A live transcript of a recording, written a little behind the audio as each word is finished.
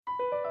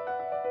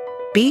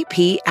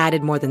BP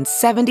added more than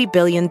 $70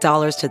 billion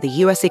to the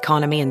U.S.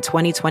 economy in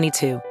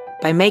 2022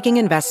 by making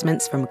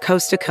investments from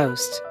coast to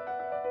coast.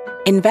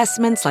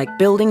 Investments like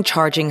building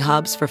charging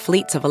hubs for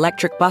fleets of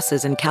electric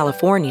buses in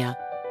California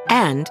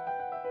and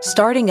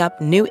starting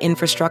up new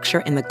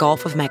infrastructure in the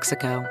Gulf of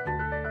Mexico.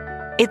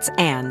 It's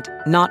and,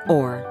 not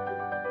or.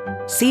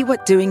 See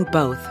what doing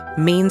both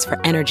means for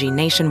energy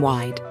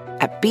nationwide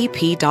at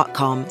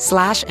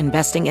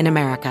bp.com/investing in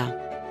America.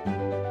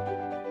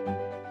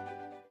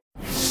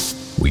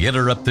 We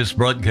interrupt this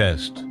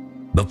broadcast.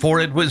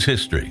 Before it was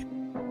history,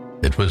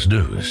 it was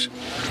news.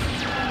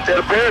 It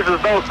appears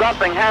as though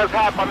something has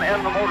happened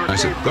in the motor. I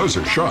said, those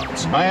are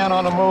shots. Man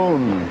on the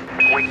moon.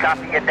 We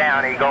copy you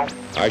down, Eagle.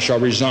 I shall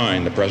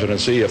resign the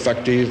presidency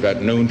effective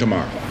at noon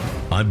tomorrow.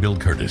 I'm Bill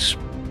Curtis.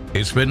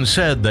 It's been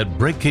said that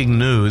breaking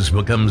news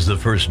becomes the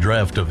first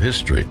draft of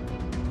history.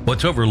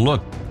 What's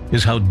overlooked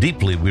is how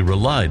deeply we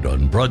relied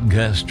on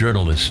broadcast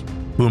journalists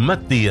who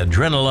met the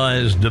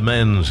adrenalized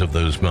demands of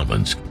those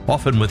moments,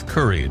 often with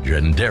courage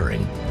and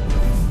daring.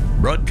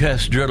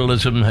 Broadcast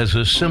journalism has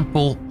a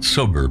simple,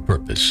 sober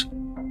purpose: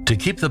 to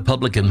keep the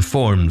public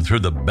informed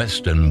through the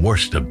best and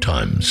worst of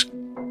times.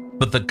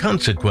 But the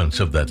consequence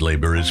of that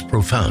labor is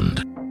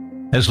profound.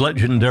 As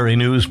legendary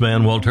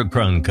newsman Walter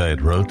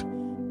Cronkite wrote,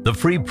 "The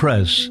free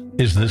press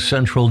is the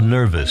central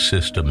nervous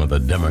system of a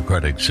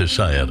democratic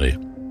society.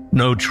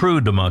 No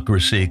true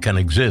democracy can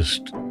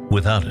exist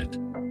without it."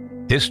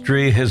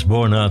 History has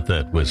borne out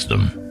that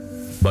wisdom.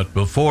 But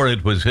before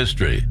it was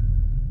history,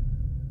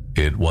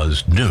 it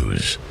was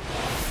news.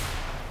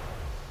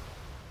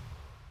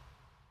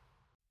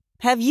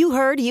 Have you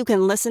heard you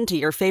can listen to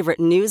your favorite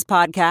news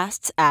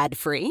podcasts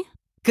ad-free?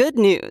 Good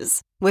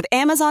news. With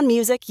Amazon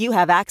Music, you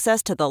have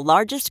access to the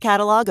largest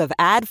catalog of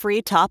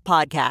ad-free top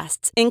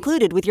podcasts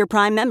included with your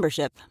Prime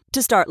membership.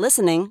 To start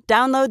listening,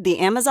 download the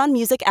Amazon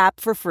Music app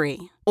for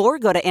free or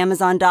go to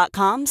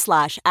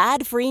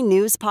amazon.com/ad-free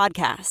news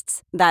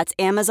podcasts. That's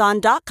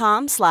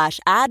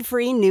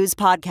amazon.com/ad-free news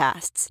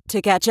podcasts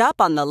to catch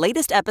up on the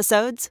latest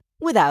episodes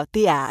without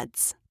the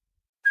ads.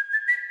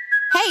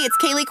 Hey, it's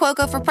Kaylee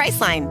Cuoco for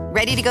Priceline.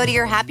 Ready to go to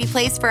your happy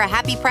place for a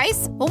happy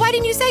price? Well, why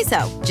didn't you say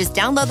so? Just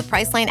download the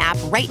Priceline app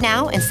right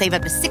now and save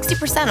up to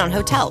 60% on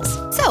hotels.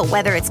 So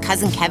whether it's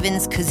Cousin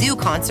Kevin's Kazoo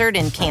Concert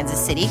in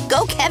Kansas City,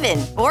 go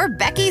Kevin, or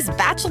Becky's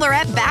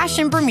Bachelorette Bash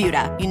in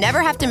Bermuda, you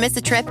never have to miss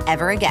a trip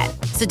ever again.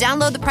 So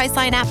download the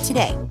Priceline app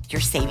today. Your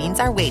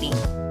savings are waiting.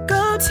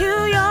 Go to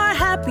your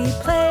happy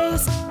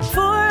place for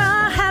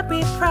a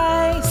happy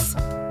price.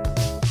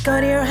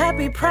 Go to your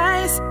happy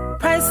price,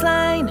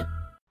 Priceline.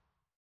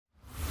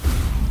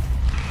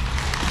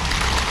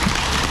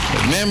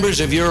 Members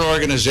of your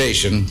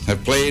organization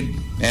have played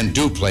and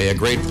do play a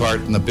great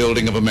part in the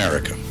building of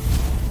America.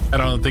 I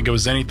don't think it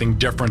was anything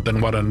different than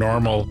what a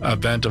normal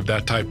event of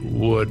that type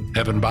would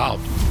have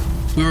involved.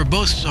 We were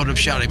both sort of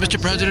shouting,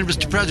 "Mr. President,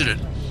 Mr.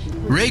 President."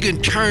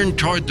 Reagan turned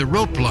toward the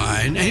rope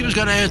line, and he was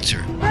going to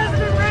answer.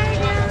 President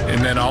Reagan!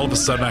 And then all of a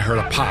sudden I heard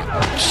a pop.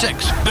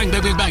 6. Bang,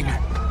 bang, bang, bang.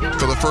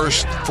 For the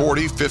first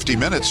 40, 50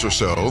 minutes or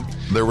so,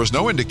 there was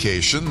no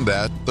indication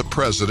that the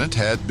president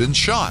had been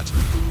shot.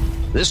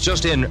 This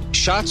just in,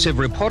 shots have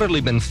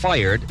reportedly been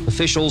fired.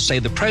 Officials say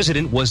the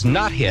president was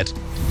not hit.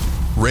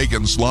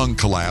 Reagan's lung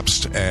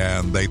collapsed,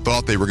 and they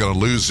thought they were going to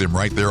lose him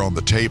right there on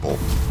the table.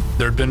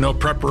 There'd been no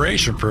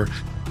preparation for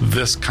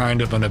this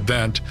kind of an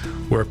event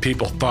where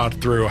people thought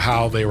through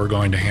how they were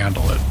going to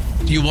handle it.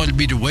 You wanted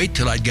me to wait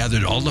till I'd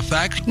gathered all the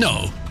facts?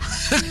 No.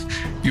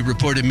 You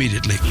report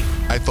immediately.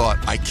 I thought,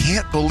 I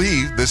can't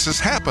believe this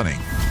is happening.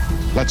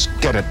 Let's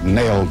get it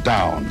nailed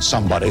down,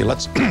 somebody.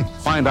 Let's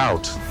find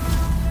out.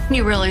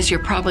 You realize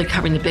you're probably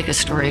covering the biggest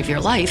story of your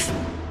life.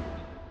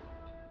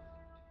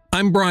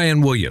 I'm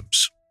Brian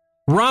Williams.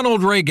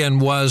 Ronald Reagan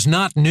was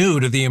not new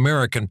to the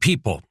American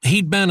people.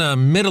 He'd been a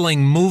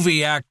middling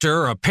movie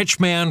actor, a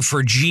pitchman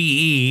for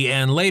GE,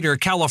 and later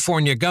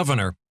California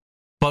governor.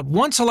 But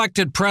once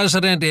elected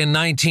president in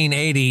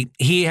 1980,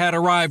 he had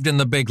arrived in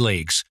the big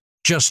leagues.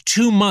 Just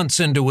 2 months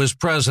into his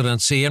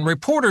presidency, and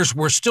reporters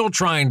were still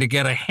trying to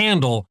get a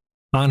handle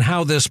on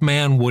how this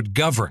man would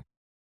govern.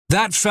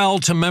 That fell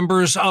to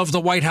members of the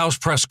White House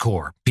press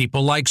corps,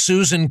 people like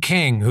Susan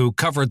King, who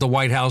covered the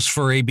White House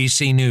for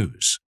ABC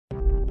News.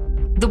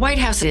 The White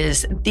House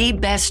is the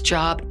best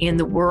job in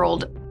the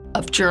world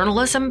of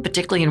journalism,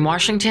 particularly in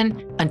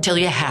Washington, until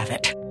you have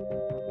it.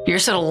 You're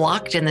sort of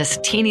locked in this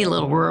teeny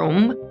little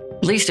room,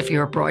 at least if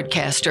you're a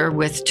broadcaster,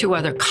 with 2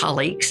 other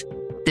colleagues.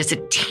 There's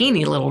a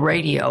teeny little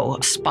radio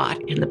spot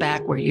in the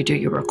back where you do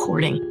your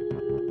recording.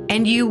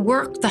 And you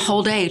work the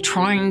whole day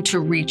trying to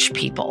reach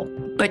people,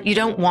 but you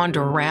don't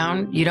wander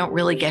around. You don't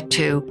really get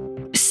to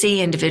see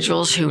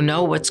individuals who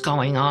know what's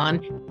going on.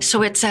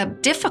 So it's a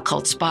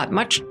difficult spot,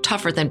 much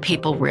tougher than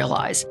people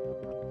realize.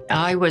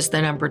 I was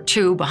the number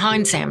 2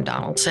 behind Sam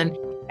Donaldson.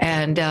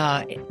 And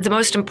the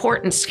most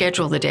important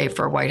schedule of the day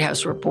for a White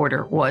House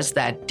reporter was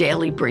that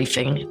daily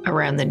briefing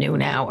around the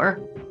noon hour.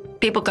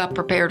 People got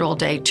prepared all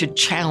day to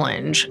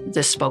challenge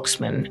the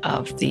spokesman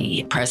of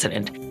the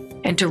president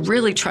and to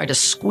really try to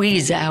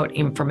squeeze out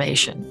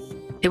information.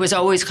 It was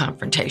always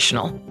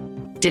confrontational.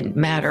 didn't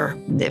matter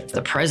if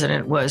the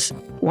president was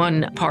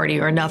one party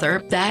or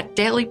another. That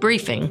daily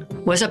briefing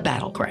was a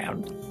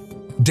battleground.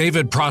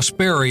 David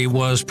Prosperi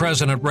was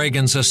President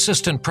Reagan's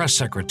assistant press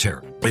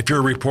secretary. If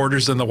you're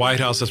reporters in the White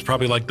House, that's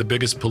probably like the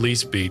biggest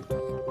police beat.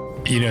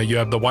 You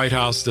have the White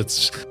House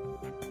that's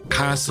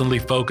constantly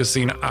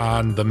focusing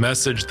on the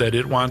message that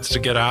it wants to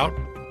get out.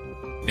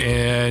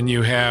 And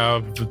you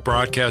have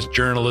broadcast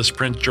journalists,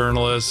 print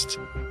journalists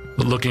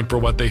looking for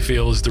what they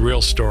feel is the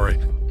real story.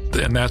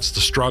 And that's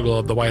the struggle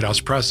of the White House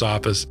press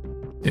office,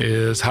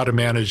 is how to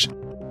manage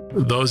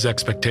those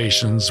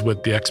expectations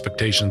with the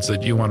expectations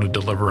that you want to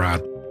deliver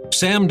on.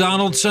 Sam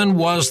Donaldson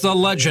was the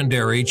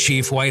legendary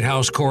chief White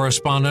House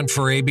correspondent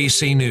for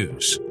ABC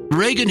News.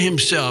 Reagan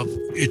himself,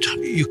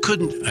 you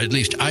couldn't, at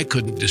least I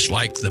couldn't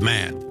dislike the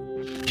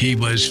man. He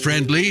was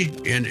friendly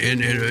in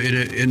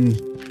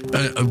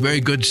a very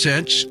good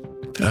sense.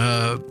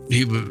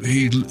 He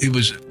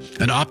was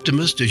an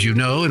optimist, as you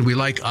know, and we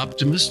like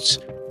optimists.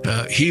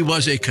 He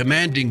was a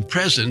commanding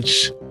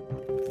presence,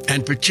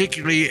 and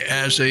particularly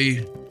as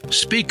a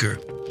speaker.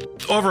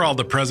 Overall,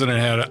 the president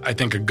had, I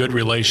think, a good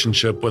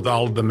relationship with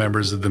all of the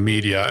members of the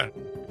media.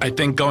 I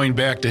think going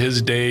back to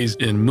his days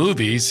in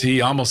movies,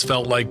 he almost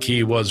felt like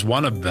he was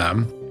one of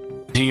them.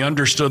 He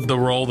understood the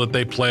role that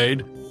they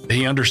played.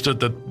 He understood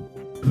that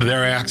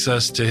their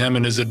access to him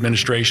and his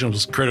administration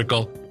was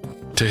critical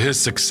to his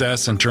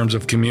success in terms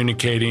of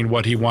communicating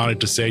what he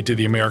wanted to say to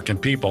the American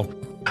people.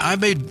 I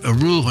made a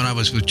rule when I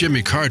was with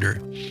Jimmy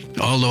Carter,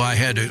 although I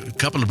had a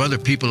couple of other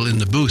people in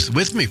the booth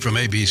with me from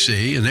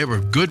ABC, and they were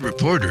good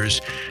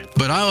reporters,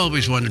 but I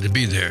always wanted to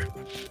be there.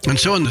 And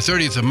so on the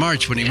 30th of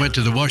March, when he went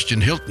to the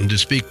Washington Hilton to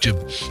speak to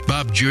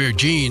Bob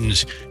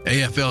Georgine's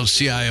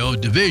AFL-CIO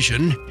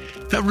division,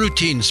 a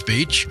routine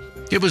speech,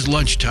 it was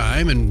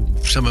lunchtime, and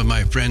some of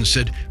my friends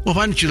said, well,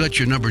 why don't you let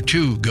your number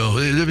two go?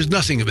 There was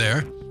nothing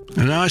there.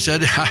 And I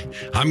said,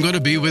 I'm going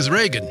to be with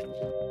Reagan.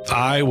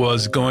 I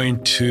was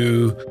going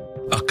to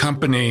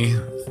accompany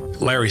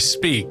Larry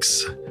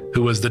Speaks,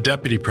 who was the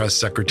deputy press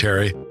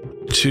secretary,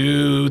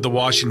 to the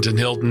Washington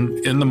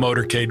Hilton in the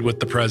motorcade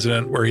with the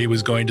president, where he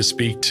was going to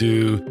speak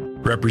to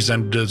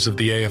representatives of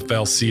the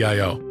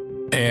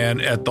AFL-CIO.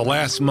 And at the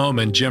last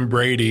moment, Jim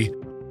Brady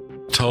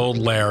told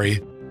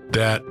Larry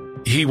that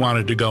he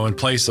wanted to go in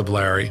place of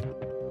Larry.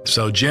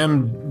 So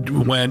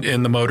Jim went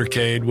in the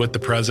motorcade with the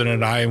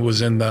president. I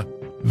was in the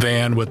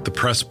van with the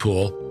press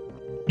pool.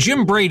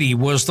 Jim Brady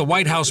was the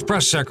White House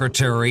press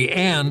secretary,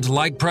 and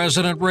like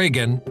President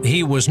Reagan,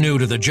 he was new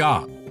to the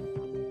job.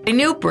 I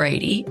knew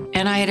Brady,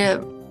 and I had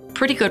a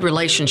pretty good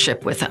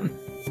relationship with him.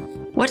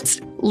 What's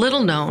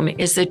little known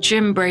is that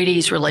Jim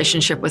Brady's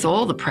relationship with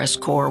all the press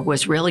corps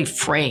was really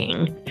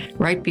fraying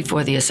right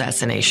before the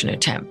assassination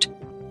attempt.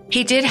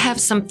 He did have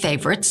some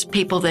favorites,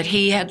 people that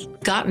he had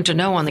gotten to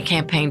know on the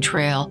campaign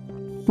trail,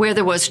 where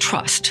there was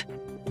trust.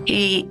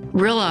 He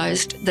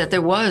realized that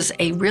there was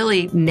a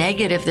really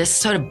negative, this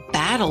sort of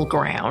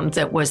battleground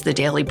that was the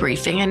daily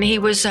briefing, and he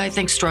was, I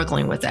think,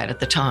 struggling with that at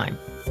the time.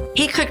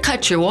 He could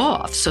cut you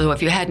off, so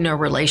if you had no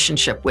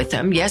relationship with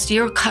him, yes,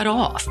 you're cut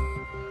off.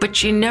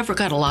 But you never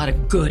got a lot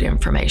of good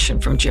information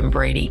from Jim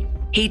Brady.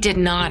 He did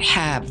not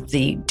have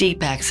the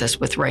deep access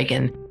with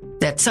Reagan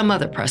that some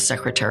other press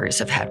secretaries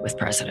have had with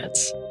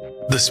presidents.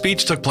 The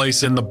speech took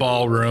place in the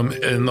ballroom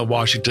in the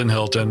Washington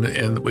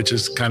Hilton, which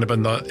is kind of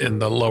in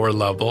the lower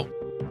level.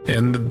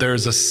 And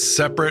there's a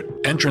separate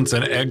entrance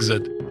and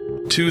exit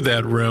to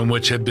that room,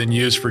 which had been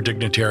used for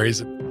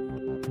dignitaries.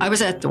 I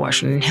was at the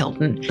Washington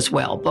Hilton as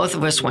well. Both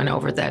of us went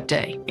over that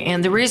day.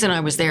 And the reason I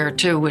was there,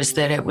 too, was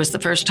that it was the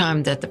first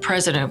time that the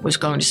president was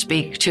going to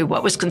speak to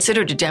what was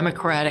considered a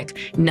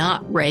Democratic,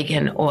 not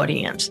Reagan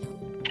audience.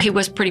 He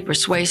was pretty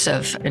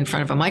persuasive in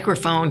front of a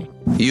microphone.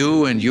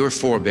 You and your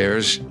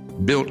forebears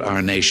built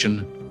our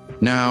nation.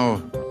 Now,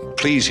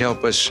 please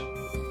help us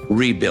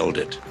rebuild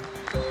it.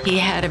 He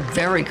had a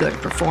very good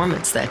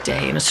performance that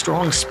day and a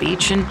strong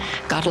speech and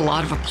got a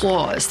lot of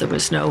applause. There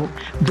was no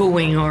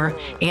booing or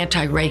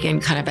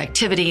anti-Reagan kind of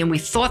activity, and we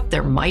thought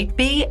there might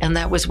be, and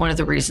that was one of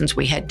the reasons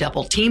we had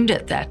double-teamed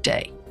it that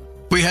day.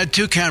 We had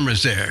two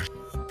cameras there.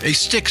 A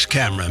sticks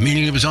camera,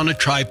 meaning it was on a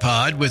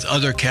tripod with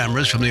other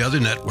cameras from the other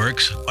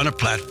networks on a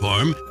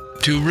platform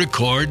to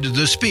record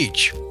the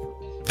speech.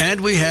 And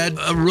we had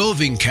a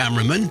roving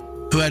cameraman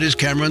who had his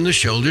camera on the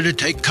shoulder to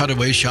take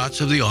cutaway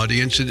shots of the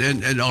audience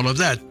and all of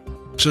that,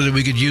 so that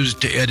we could use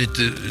it to edit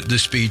the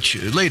speech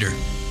later.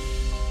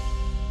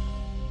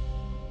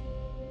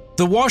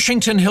 The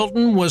Washington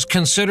Hilton was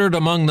considered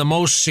among the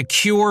most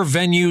secure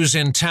venues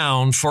in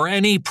town for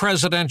any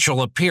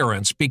presidential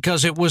appearance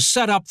because it was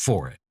set up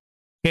for it.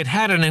 It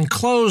had an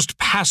enclosed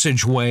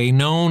passageway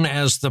known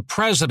as the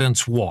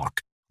President's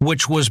Walk,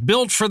 which was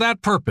built for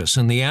that purpose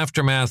in the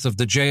aftermath of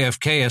the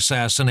JFK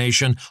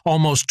assassination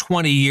almost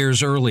 20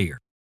 years earlier.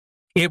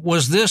 It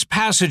was this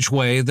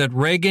passageway that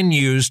Reagan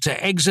used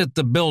to exit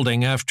the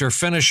building after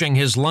finishing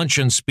his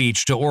luncheon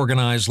speech to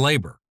organize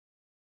labor.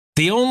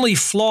 The only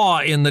flaw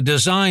in the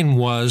design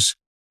was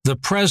the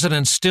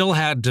president still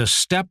had to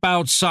step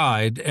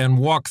outside and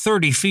walk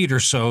 30 feet or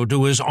so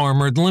to his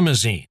armored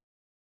limousine.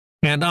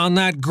 And on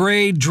that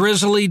gray,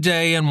 drizzly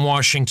day in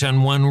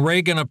Washington, when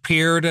Reagan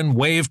appeared and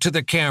waved to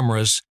the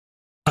cameras,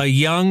 a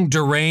young,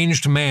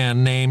 deranged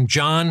man named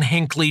John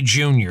Hinckley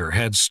Jr.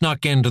 had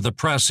snuck into the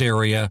press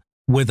area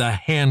with a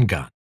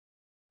handgun.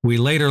 We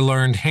later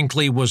learned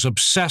Hinckley was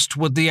obsessed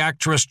with the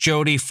actress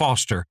Jodie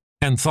Foster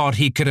and thought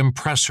he could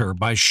impress her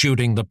by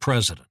shooting the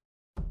president.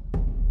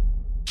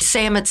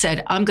 Sam had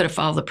said, I'm going to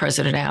follow the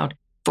president out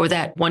for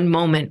that one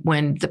moment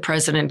when the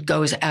president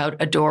goes out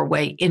a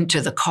doorway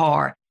into the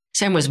car.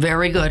 Sam was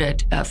very good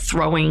at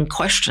throwing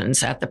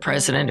questions at the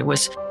president. It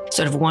was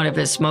sort of one of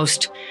his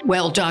most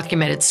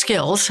well-documented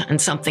skills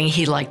and something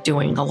he liked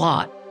doing a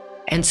lot.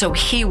 And so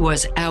he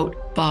was out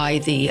by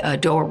the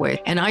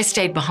doorway, and I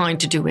stayed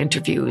behind to do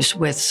interviews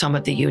with some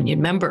of the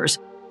union members.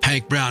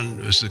 Hank Brown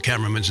was the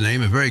cameraman's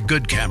name, a very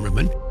good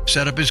cameraman,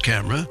 set up his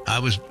camera. I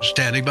was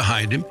standing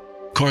behind him.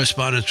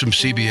 Correspondents from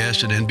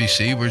CBS and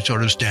NBC were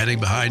sort of standing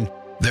behind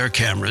their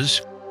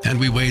cameras, and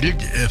we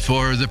waited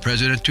for the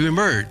president to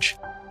emerge.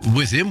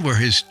 With him were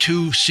his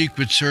two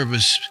Secret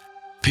Service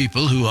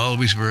people who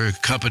always were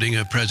accompanying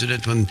a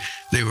president when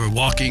they were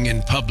walking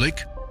in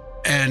public,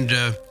 and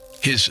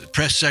his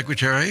press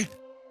secretary,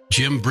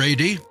 Jim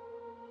Brady,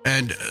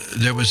 and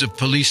there was a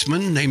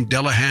policeman named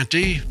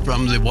Delahanty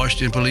from the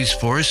Washington Police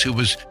Force who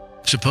was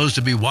supposed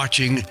to be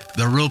watching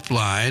the rope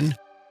line.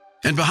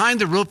 And behind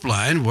the rope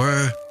line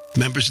were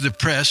members of the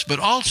press, but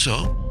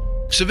also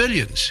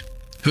civilians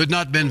who had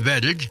not been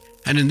vetted.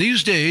 And in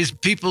these days,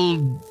 people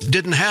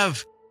didn't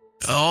have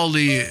all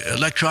the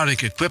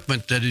electronic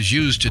equipment that is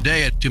used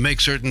today to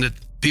make certain that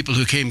people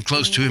who came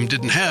close to him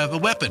didn't have a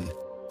weapon,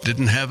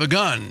 didn't have a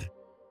gun.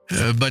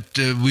 But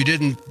we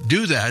didn't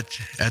do that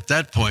at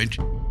that point.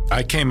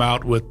 I came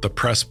out with the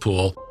press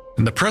pool,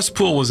 and the press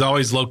pool was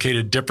always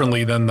located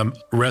differently than the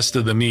rest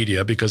of the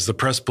media because the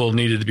press pool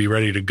needed to be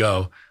ready to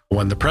go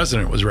when the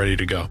president was ready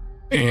to go.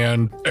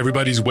 And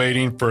everybody's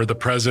waiting for the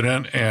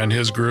president and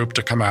his group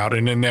to come out.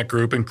 And in that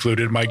group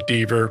included Mike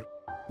Deaver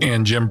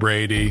and Jim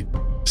Brady,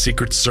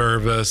 Secret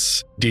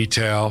Service,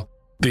 detail.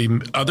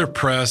 The other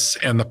press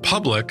and the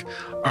public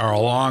are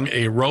along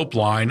a rope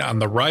line on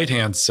the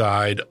right-hand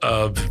side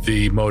of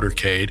the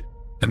motorcade.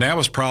 And that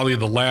was probably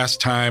the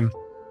last time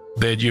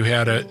that you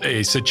had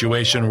a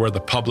situation where the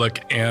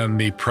public and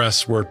the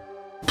press were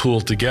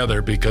pooled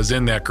together, because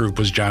in that group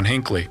was John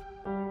Hinckley.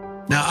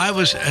 Now, I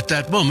was at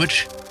that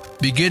moment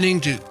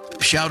beginning to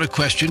shout a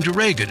question to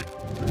Reagan.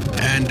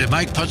 And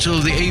Mike Putzel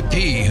of the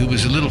AP, who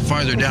was a little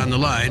farther down the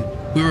line,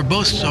 we were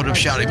both sort of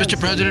shouting, Mr.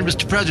 President,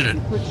 Mr.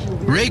 President.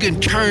 Reagan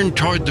turned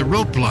toward the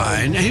rope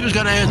line, and he was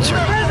going to answer.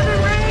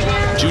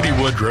 Judy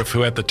Woodruff,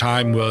 who at the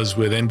time was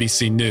with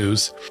NBC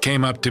News,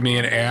 came up to me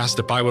and asked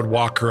if I would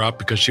walk her up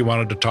because she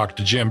wanted to talk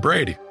to Jim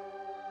Brady.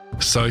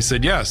 So he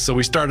said yes. So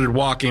we started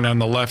walking on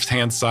the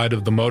left-hand side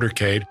of the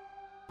motorcade.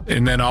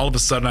 And then all of a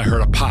sudden I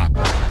heard a pop.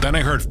 Then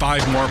I heard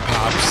 5 more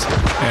pops,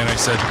 and I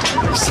said,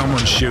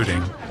 someone's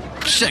shooting.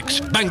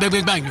 6. Bang, bang,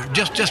 bang, bang.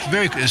 Just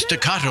very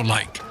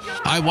staccato-like.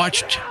 I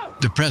watched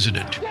the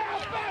president.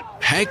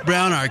 Hank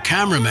Brown, our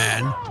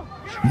cameraman,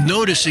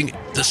 noticing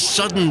the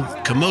sudden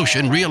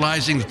commotion,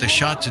 realizing that the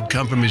shots had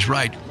come from his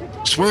right,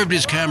 swerved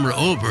his camera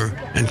over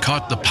and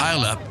caught the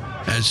pileup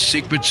as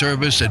Secret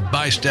Service and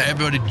bystander,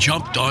 everybody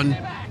jumped on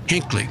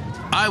Hinckley.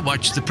 I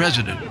watched the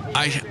president.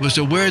 I was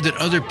aware that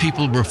other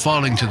people were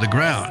falling to the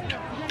ground,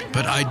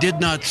 but I did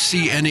not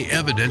see any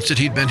evidence that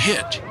he'd been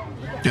hit.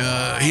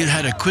 He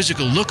had a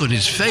quizzical look on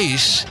his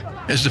face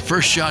as the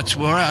first shots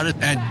wore out,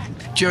 and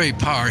Jerry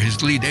Parr,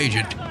 his lead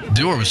agent,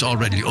 the door was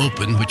already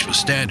open, which was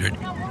standard,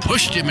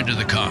 pushed him into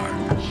the car.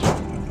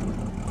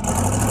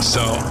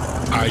 So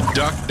I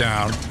ducked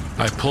down,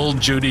 I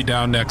pulled Judy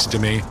down next to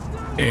me,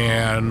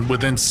 and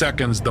within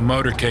seconds, the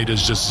motorcade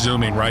is just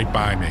zooming right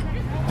by me.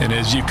 And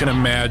as you can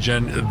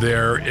imagine,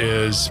 there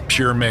is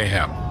pure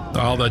mayhem.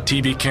 All the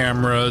TV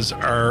cameras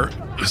are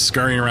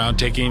scurrying around,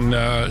 taking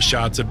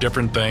shots of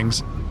different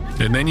things.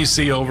 And then you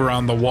see over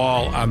on the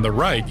wall on the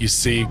right, you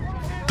see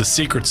the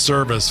Secret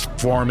Service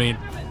forming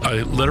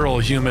a literal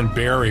human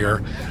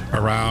barrier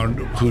around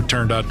who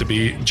turned out to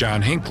be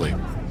John Hinckley.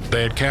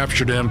 They had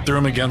captured him, threw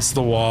him against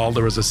the wall.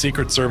 There was a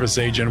Secret Service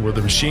agent with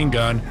a machine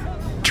gun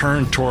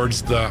turned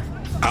towards the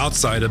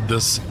outside of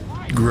this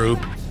group,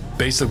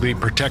 basically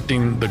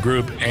protecting the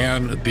group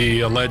and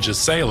the alleged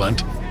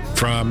assailant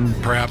from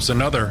perhaps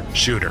another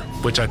shooter,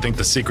 which I think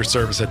the Secret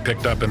Service had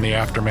picked up in the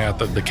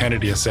aftermath of the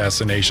Kennedy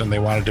assassination. They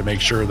wanted to make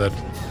sure that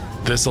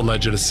this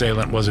alleged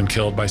assailant wasn't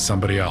killed by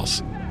somebody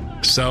else.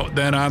 So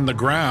then on the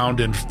ground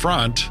in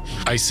front,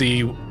 I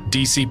see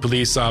DC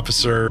police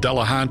officer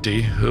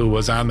Delahanty, who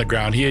was on the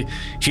ground.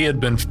 He had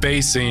been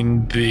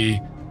facing the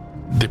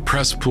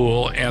press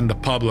pool and the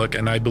public,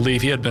 and I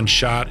believe he had been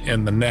shot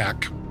in the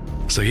neck.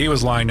 So he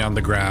was lying on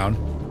the ground.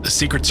 The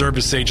Secret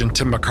Service agent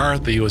Tim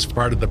McCarthy, who was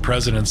part of the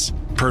president's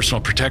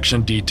personal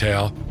protection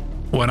detail,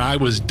 when I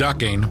was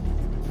ducking,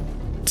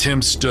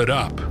 Tim stood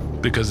up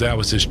because that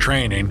was his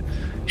training.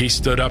 He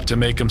stood up to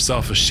make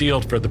himself a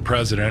shield for the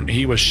president.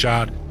 He was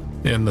shot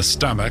in the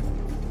stomach,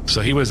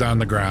 so he was on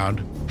the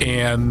ground.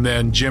 And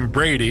then Jim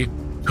Brady,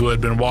 who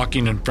had been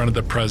walking in front of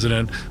the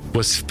president,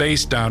 was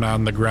face down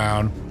on the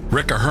ground.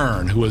 Rick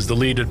Ahern, who was the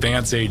lead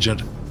advance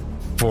agent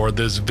for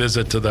this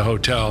visit to the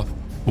hotel,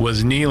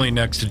 was kneeling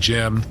next to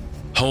Jim,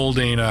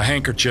 holding a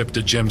handkerchief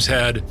to Jim's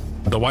head.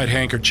 The white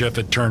handkerchief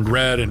had turned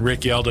red, and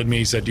Rick yelled at me.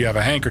 He said, "Do you have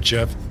a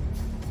handkerchief?"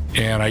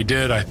 And I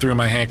did. I threw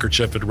my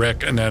handkerchief at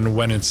Rick and then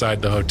went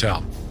inside the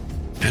hotel.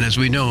 And as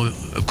we know,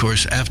 of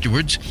course,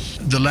 afterwards,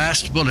 the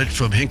last bullet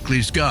from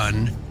Hinckley's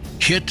gun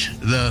hit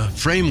the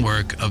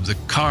framework of the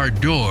car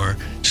door,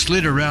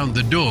 slid around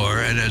the door,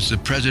 and as the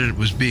president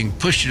was being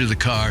pushed into the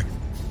car,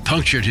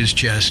 punctured his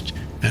chest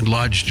and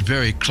lodged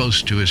very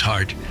close to his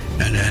heart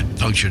and had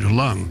punctured a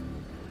lung.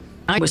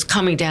 I was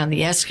coming down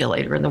the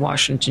escalator in the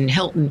Washington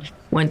Hilton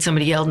when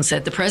somebody yelled and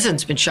said, "The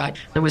president's been shot."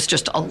 There was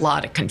just a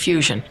lot of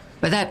confusion.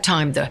 By that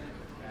time, the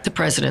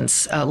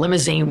president's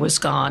limousine was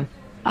gone.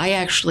 I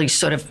actually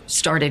sort of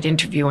started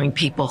interviewing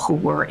people who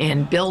were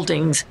in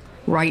buildings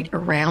right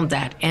around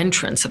that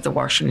entrance of the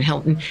Washington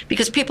Hilton,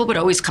 because people would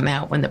always come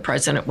out when the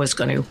president was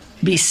going to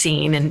be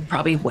seen and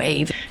probably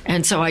wave.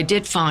 And so I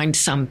did find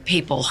some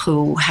people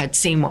who had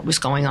seen what was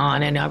going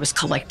on, and I was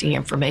collecting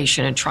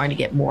information and trying to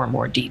get more and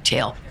more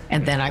detail.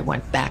 And then I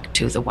went back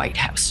to the White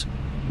House.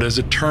 As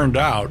it turned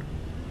out,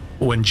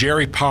 when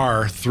Jerry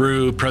Parr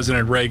threw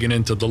President Reagan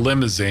into the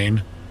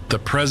limousine, the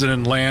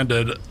president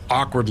landed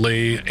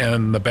awkwardly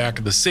in the back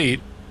of the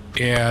seat,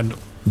 and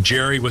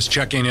Jerry was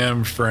checking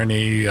him for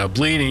any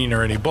bleeding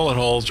or any bullet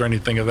holes or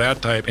anything of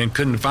that type and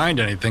couldn't find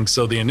anything.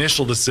 So the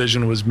initial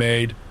decision was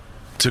made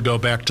to go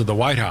back to the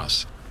White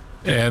House.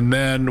 And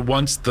then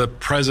once the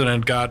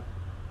president got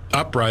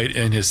upright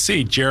in his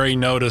seat, Jerry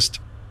noticed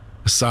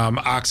some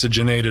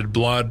oxygenated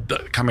blood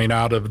coming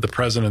out of the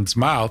president's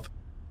mouth.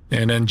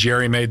 And then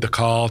Jerry made the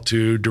call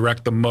to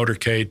direct the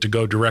motorcade to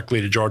go directly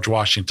to George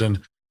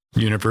Washington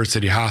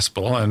University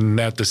Hospital. And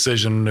that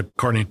decision,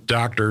 according to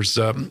doctors,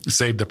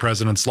 saved the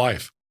president's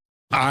life.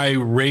 I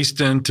raced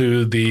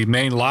into the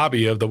main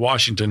lobby of the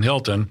Washington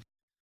Hilton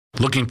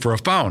looking for a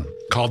phone,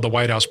 called the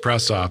White House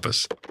press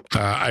office.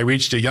 I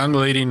reached a young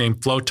lady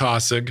named Flo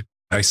Tossig.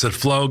 I said,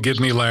 "Flo, give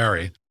me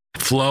Larry."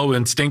 Flo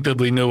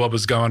instinctively knew what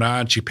was going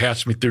on. She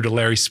patched me through to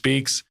Larry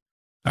Speaks.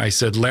 I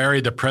said, "Larry,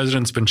 the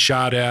president's been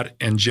shot at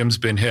and Jim's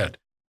been hit."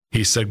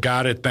 He said,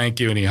 "Got it, thank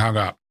you," and he hung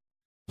up.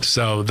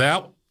 So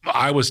that,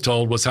 I was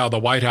told, was how the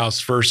White House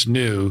first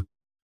knew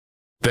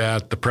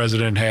that the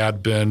president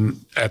had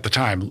been, at the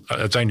time,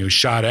 as I knew,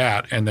 shot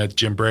at, and that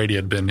Jim Brady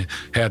had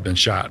been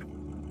shot.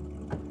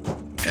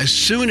 As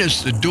soon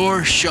as the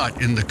door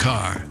shut in the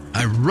car,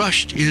 I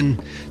rushed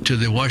in to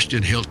the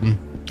Washington Hilton.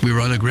 We were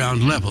on the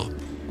ground level.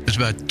 It was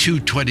about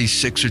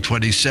 2:26 or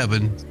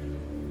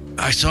 27.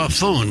 I saw a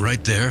phone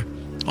right there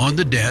on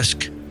the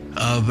desk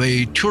of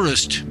a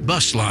tourist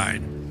bus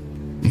line.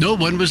 No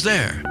one was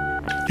there.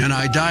 And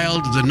I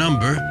dialed the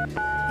number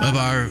of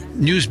our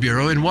news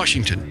bureau in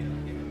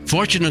Washington.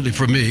 Fortunately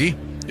for me,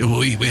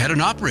 we had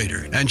an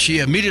operator, and she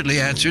immediately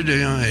answered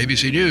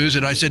ABC News,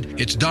 and I said,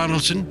 "It's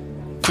Donaldson.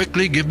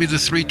 Quickly give me the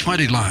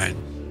 320 line."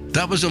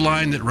 That was a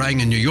line that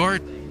rang in New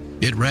York.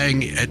 It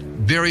rang at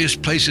various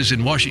places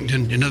in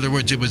Washington. In other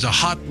words, it was a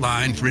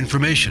hotline for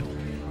information.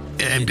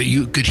 And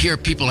you could hear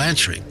people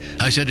answering.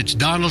 I said, "It's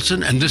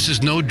Donaldson, and this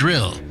is no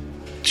drill.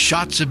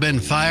 Shots have been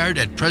fired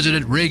at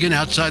President Reagan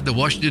outside the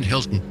Washington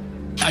Hilton.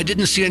 I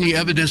didn't see any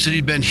evidence that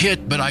he'd been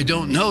hit, but I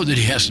don't know that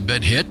he hasn't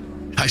been hit."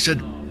 I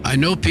said, "I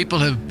know people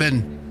have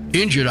been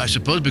injured, I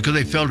suppose, because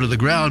they fell to the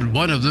ground.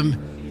 One of them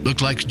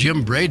looked like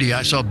Jim Brady.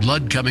 I saw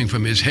blood coming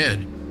from his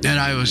head." And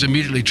I was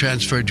immediately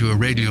transferred to a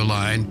radio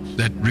line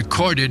that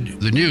recorded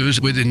the news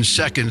within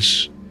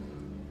seconds.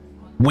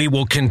 We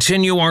will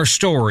continue our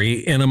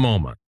story in a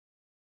moment.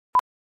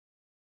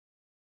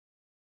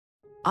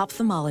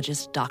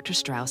 Ophthalmologist Dr.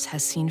 Strauss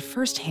has seen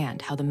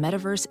firsthand how the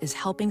metaverse is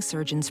helping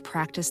surgeons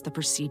practice the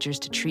procedures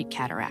to treat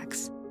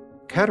cataracts.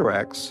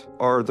 Cataracts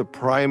are the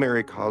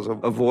primary cause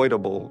of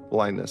avoidable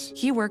blindness.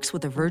 He works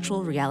with a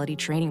virtual reality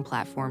training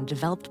platform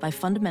developed by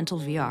Fundamental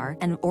VR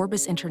and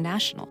Orbis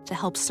International to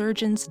help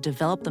surgeons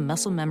develop the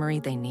muscle memory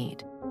they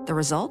need. The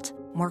result?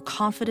 More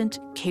confident,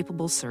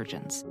 capable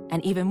surgeons.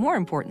 And even more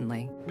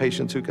importantly,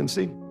 patients who can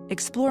see.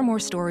 Explore more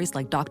stories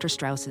like Dr.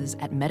 Strauss's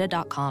at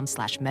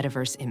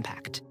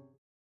meta.com/metaverseimpact.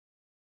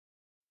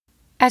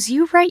 As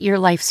you write your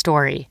life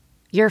story,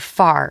 you're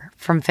far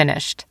from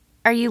finished.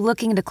 Are you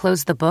looking to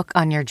close the book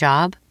on your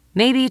job?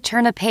 Maybe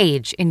turn a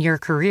page in your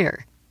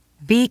career?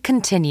 Be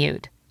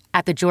continued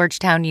at the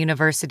Georgetown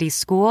University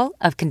School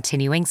of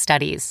Continuing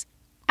Studies.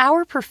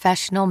 Our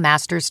professional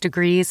master's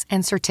degrees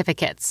and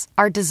certificates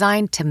are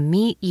designed to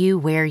meet you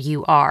where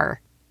you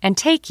are and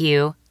take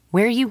you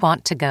where you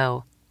want to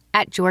go.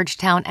 At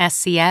Georgetown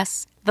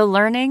SCS, the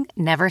learning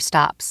never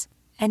stops,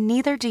 and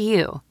neither do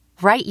you.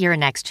 Write your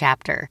next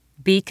chapter.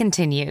 Be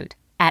continued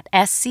at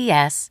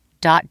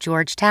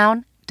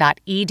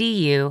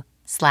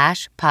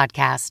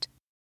scs.georgetown.edu/podcast.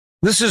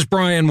 This is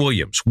Brian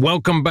Williams.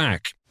 Welcome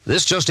back.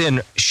 This just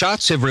in,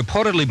 shots have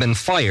reportedly been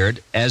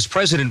fired as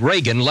President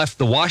Reagan left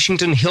the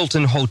Washington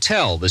Hilton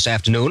Hotel this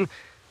afternoon.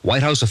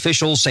 White House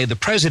officials say the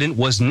president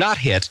was not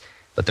hit,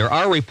 but there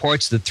are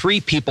reports that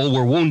 3 people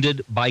were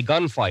wounded by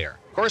gunfire.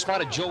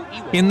 Correspondent Joe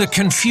Ewing. In the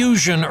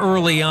confusion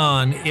early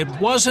on, it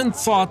wasn't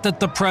thought that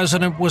the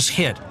president was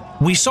hit.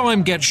 We saw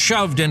him get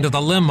shoved into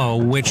the limo,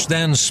 which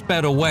then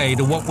sped away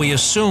to what we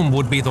assumed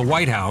would be the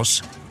White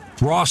House.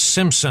 Ross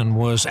Simpson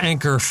was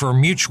anchor for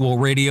Mutual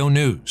Radio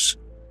News.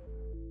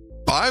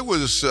 I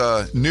was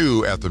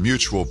new at the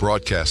Mutual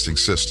Broadcasting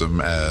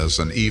System as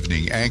an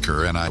evening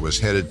anchor, and I was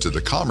headed to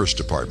the Commerce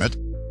Department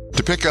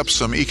to pick up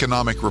some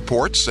economic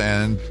reports,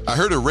 and I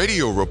heard a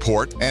radio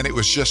report, and it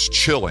was just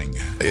chilling.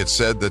 It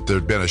said that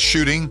there'd been a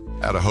shooting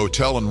at a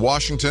hotel in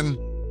Washington.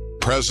 The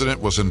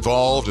president was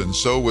involved, and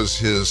so was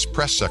his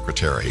press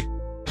secretary.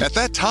 At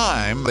that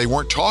time, they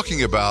weren't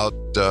talking about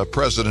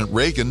President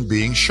Reagan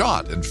being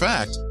shot. In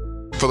fact,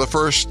 for the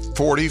first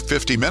 40,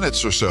 50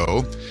 minutes or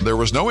so, there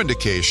was no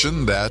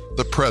indication that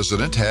the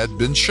president had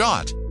been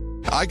shot.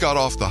 I got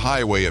off the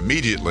highway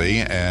immediately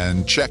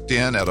and checked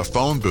in at a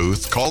phone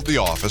booth, called the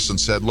office and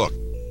said, look,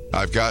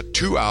 I've got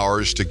 2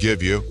 hours to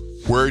give you.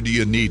 Where do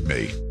you need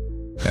me?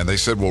 And they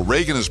said, well,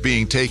 Reagan is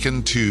being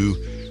taken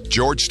to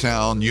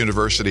Georgetown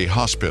University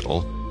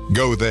Hospital.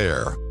 Go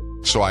there.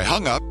 So I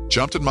hung up,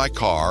 jumped in my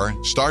car,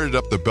 started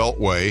up the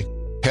Beltway,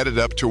 headed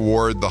up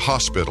toward the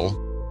hospital.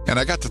 And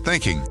I got to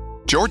thinking,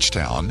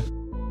 Georgetown,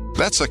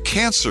 that's a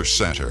cancer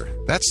center.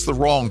 That's the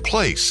wrong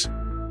place.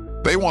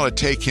 They want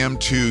to take him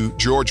to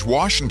George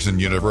Washington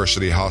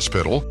University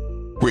Hospital,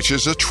 which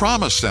is a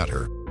trauma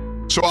center.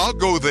 So I'll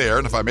go there,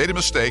 and if I made a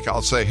mistake,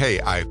 I'll say, hey,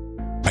 I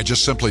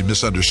just simply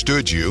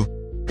misunderstood you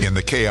in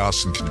the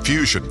chaos and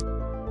confusion.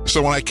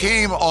 So when I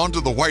came onto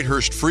the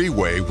Whitehurst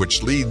Freeway,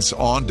 which leads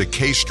on to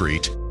K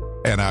Street,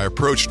 and I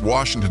approached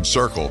Washington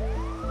Circle,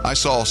 I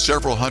saw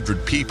several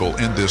hundred people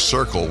in this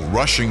circle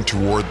rushing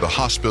toward the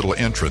hospital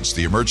entrance,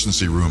 the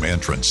emergency room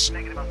entrance.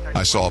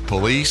 I saw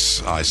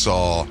police. I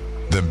saw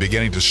them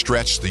beginning to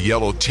stretch the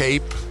yellow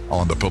tape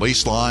on the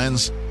police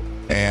lines,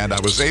 and I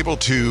was able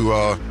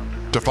to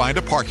find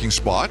a parking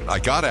spot. I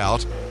got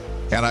out,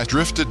 and I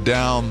drifted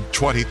down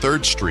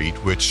 23rd Street,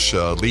 which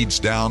leads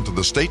down to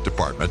the State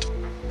Department,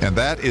 and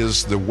that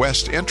is the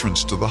west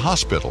entrance to the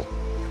hospital.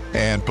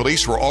 And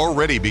police were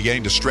already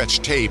beginning to stretch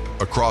tape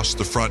across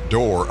the front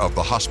door of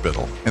the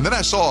hospital. And then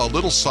I saw a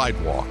little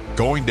sidewalk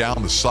going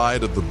down the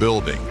side of the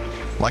building,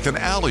 like an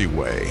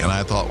alleyway, and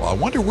I thought, well, I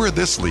wonder where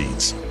this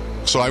leads.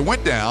 So I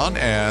went down,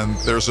 and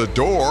there's a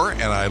door,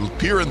 and I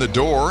peer in the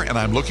door, and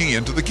I'm looking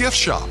into the gift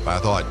shop. I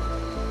thought,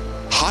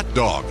 hot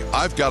dog,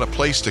 I've got a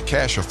place to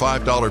cash a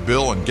 $5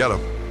 bill and get a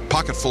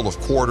pocket full of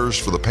quarters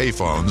for the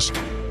payphones.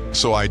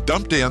 So I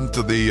dumped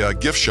into the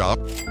gift shop,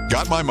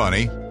 got my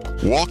money,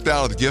 walked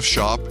out of the gift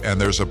shop,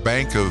 and there's a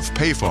bank of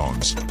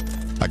payphones.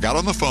 I got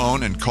on the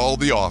phone and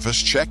called the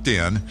office, checked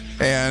in,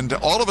 and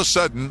all of a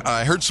sudden,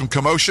 I heard some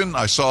commotion.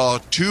 I saw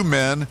 2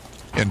 men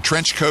in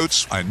trench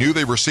coats. I knew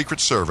they were Secret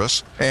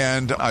Service,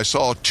 and I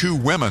saw 2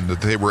 women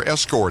that they were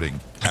escorting.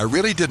 I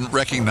really didn't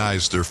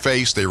recognize their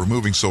face. They were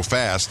moving so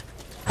fast.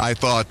 I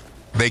thought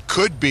they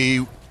could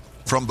be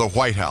from the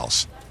White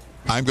House.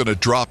 I'm going to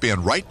drop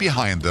in right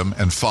behind them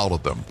and follow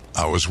them.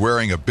 I was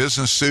wearing a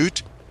business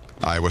suit.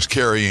 I was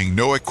carrying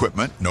no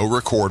equipment, no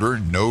recorder,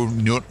 no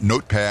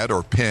notepad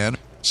or pen.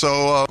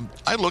 So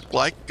I looked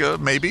like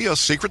maybe a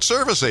Secret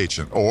Service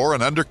agent or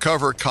an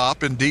undercover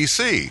cop in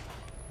D.C.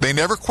 They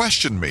never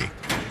questioned me.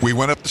 We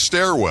went up the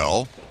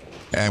stairwell,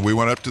 and we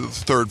went up to the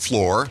 3rd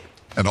floor,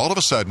 and all of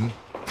a sudden,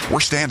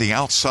 we're standing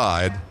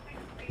outside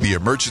the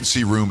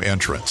emergency room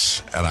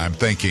entrance. And I'm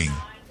thinking,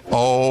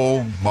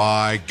 oh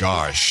my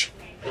gosh,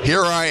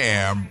 here I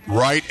am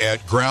right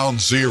at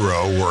ground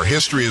zero where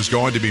history is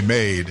going to be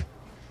made.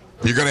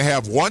 You're going to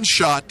have one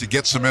shot to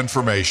get some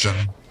information,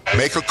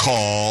 make a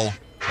call,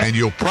 and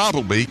you'll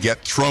probably get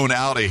thrown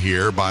out of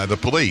here by the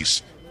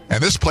police.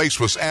 And this place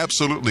was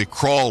absolutely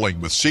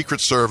crawling with Secret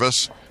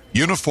Service,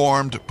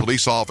 uniformed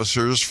police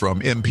officers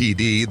from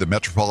MPD, the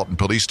Metropolitan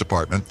Police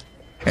Department,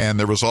 and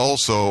there was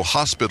also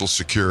hospital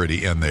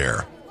security in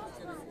there.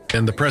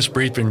 In the press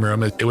briefing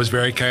room, it was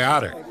very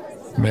chaotic.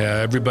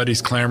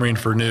 Everybody's clamoring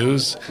for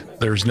news.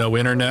 There's no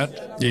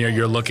internet.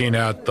 You're looking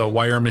at the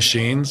wire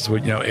machines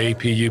with,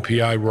 AP,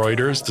 UPI,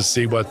 Reuters to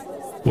see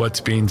what's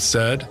being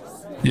said.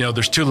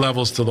 There's 2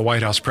 levels to the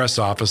White House press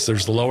office.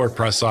 There's the lower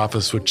press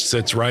office, which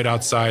sits right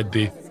outside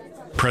the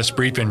press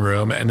briefing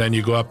room, and then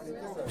you go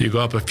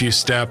up a few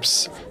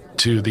steps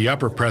to the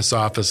upper press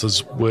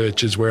offices,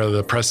 which is where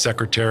the press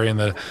secretary and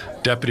the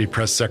deputy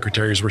press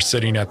secretaries were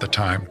sitting at the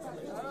time.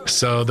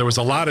 So there was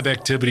a lot of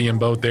activity in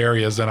both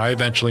areas, and I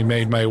eventually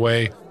made my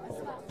way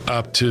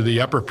up to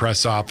the upper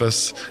press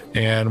office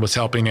and was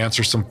helping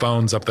answer some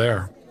phones up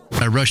there.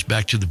 I rushed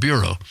back to the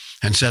bureau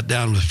and sat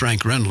down with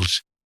Frank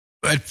Reynolds.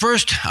 At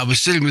first, I was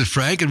sitting with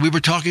Frank, and we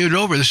were talking it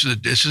over. This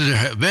is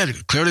an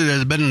event. Clearly, there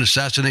had been an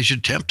assassination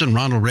attempt on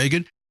Ronald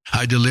Reagan.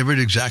 I delivered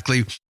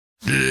exactly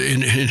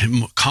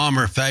in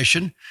calmer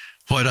fashion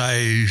what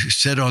I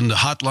said on the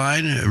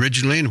hotline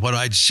originally and what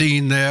I'd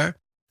seen there,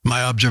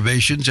 my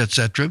observations,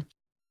 etc.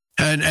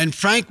 And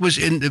Frank was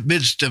in the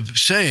midst of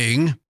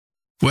saying,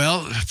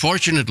 well,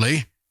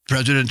 fortunately,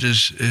 president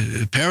is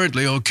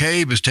apparently okay.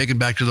 He was taken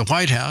back to the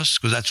White House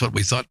because that's what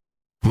we thought.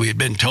 We had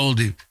been told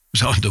he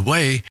was on the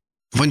way.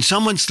 When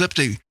someone slipped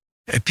a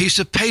piece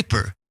of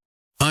paper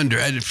under,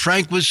 and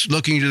Frank was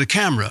looking to the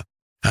camera,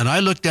 and I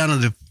looked down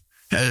at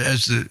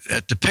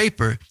the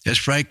paper as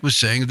Frank was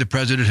saying the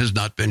president has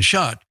not been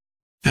shot.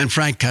 And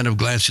Frank kind of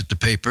glanced at the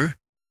paper,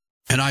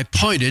 and I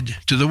pointed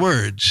to the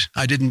words.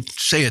 I didn't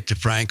say it to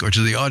Frank or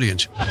to the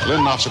audience. Lynn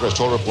Nofziger has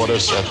told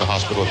reporters at the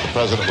hospital that the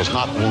president was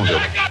not wounded.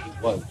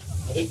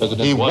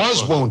 He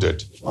was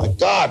wounded. My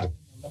God.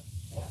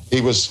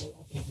 He was,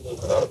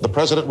 the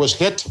president was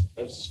hit.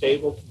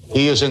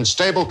 He is in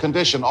stable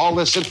condition. All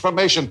this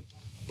information,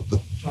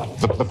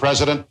 the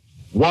president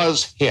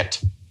was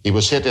hit. He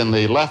was hit in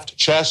the left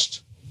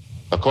chest,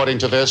 according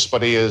to this,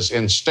 but he is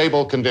in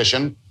stable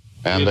condition.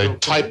 And the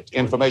typed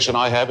information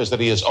I have is that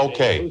he is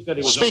okay.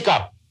 Speak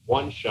up.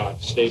 One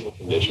shot, stable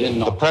condition.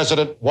 The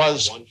president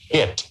was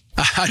hit.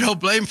 I don't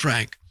blame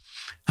Frank.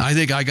 I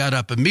think I got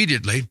up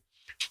immediately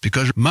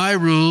because my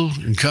rule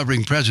in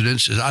covering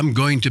presidents is I'm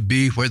going to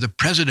be where the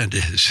president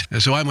is.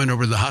 And so I went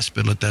over to the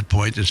hospital at that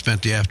point and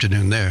spent the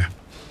afternoon there.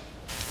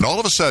 And all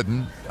of a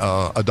sudden,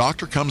 a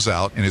doctor comes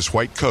out in his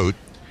white coat,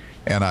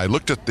 and I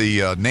looked at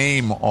the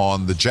name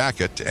on the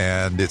jacket,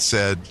 and it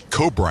said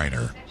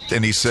Cobriner.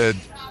 And he said,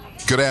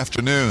 "Good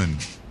afternoon,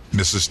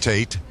 Mrs.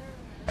 Tate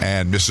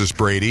and Mrs.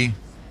 Brady.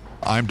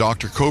 I'm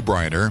Dr.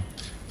 Cobriner.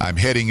 I'm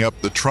heading up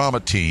the trauma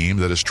team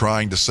that is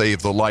trying to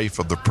save the life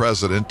of the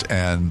president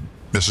and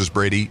Mrs.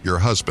 Brady, your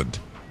husband.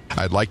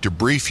 I'd like to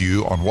brief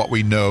you on what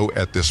we know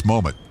at this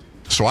moment."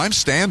 So I'm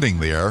standing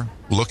there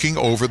looking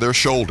over their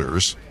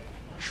shoulders,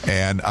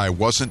 and I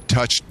wasn't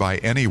touched by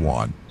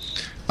anyone.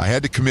 I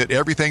had to commit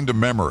everything to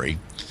memory.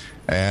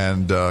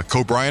 And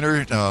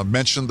Cobriner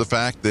mentioned the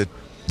fact that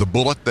the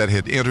bullet that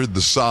had entered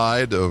the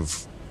side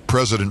of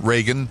President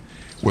Reagan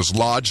was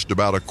lodged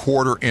about a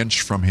quarter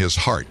inch from his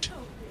heart,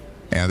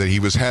 and that he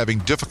was having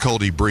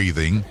difficulty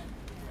breathing,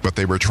 but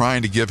they were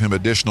trying to give him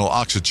additional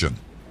oxygen.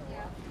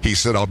 He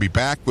said, "I'll be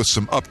back with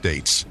some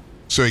updates."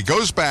 So he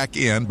goes back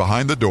in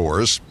behind the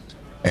doors,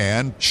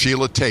 and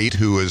Sheila Tate,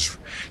 who is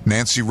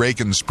Nancy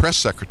Reagan's press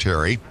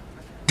secretary,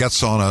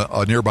 gets on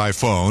a nearby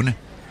phone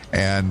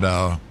and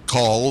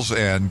calls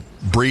and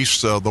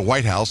briefs the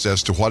White House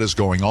as to what is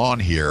going on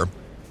here.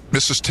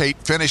 Mrs. Tate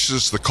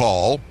finishes the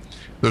call.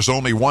 There's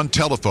only one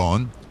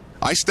telephone.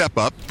 I step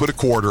up, put a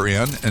quarter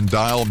in, and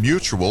dial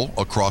Mutual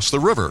across the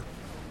river.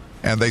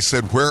 And they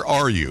said, "Where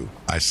are you?"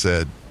 I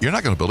said, "You're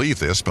not going to believe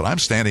this, but I'm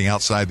standing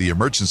outside the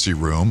emergency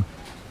room,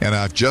 and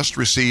I've just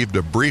received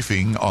a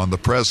briefing on the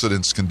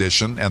president's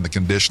condition and the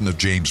condition of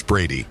James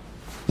Brady.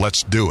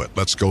 Let's do it.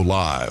 Let's go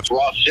live."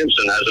 Ross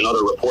Simpson has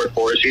another report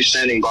for us. He's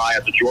standing by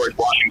at the George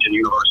Washington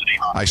University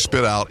Hospital. I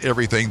spit out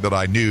everything that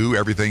I knew,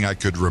 everything I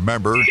could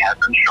remember. He had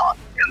been shot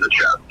in the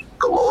chest,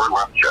 the lower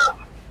left chest.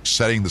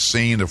 Setting the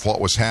scene of what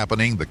was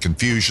happening, the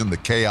confusion, the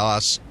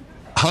chaos.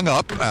 Hung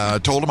up,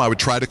 told him I would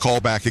try to call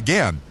back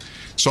again.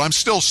 So I'm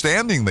still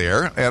standing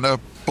there, and a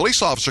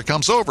police officer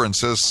comes over and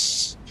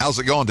says, "How's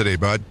it going today,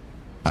 bud?"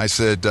 I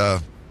said,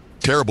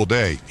 "Terrible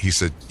day." He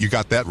said, "You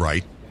got that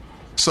right."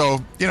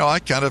 So, I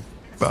kind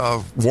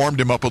of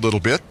warmed him up a little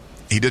bit.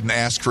 He didn't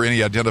ask for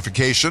any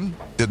identification,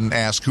 didn't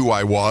ask who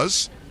I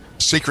was.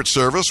 Secret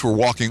Service were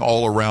walking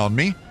all around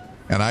me,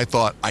 and I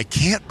thought, I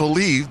can't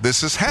believe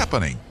this is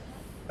happening.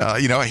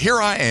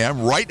 Here I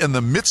am right in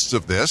the midst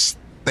of this.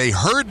 They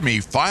heard me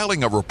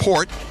filing a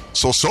report,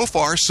 so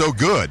far, so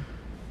good.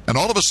 And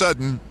all of a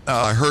sudden,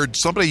 I heard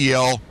somebody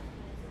yell,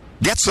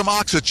 "Get some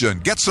oxygen,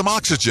 get some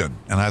oxygen."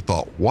 And I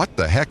thought, what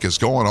the heck is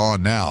going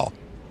on now?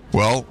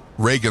 Well,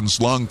 Reagan's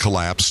lung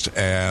collapsed,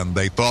 and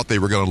they thought they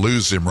were going to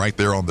lose him right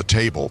there on the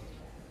table.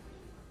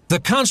 The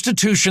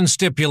Constitution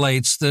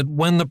stipulates that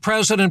when the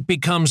president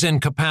becomes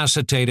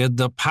incapacitated,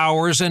 the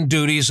powers and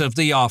duties of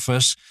the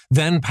office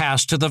then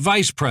pass to the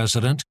vice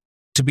president,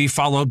 to be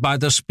followed by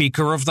the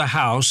Speaker of the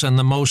House and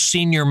the most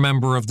senior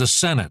member of the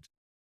Senate.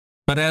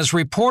 But as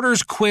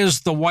reporters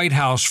quizzed the White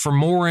House for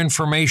more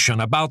information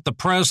about the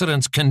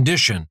president's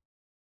condition,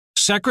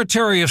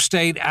 Secretary of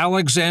State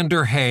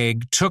Alexander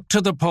Haig took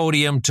to the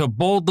podium to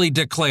boldly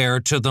declare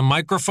to the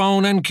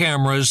microphone and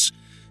cameras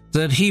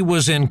that he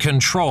was in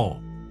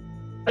control.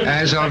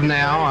 As of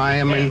now, I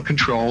am in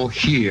control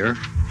here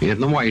in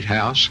the White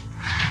House,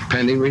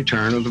 pending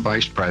return of the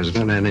Vice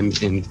President,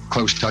 and in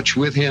close touch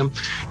with him.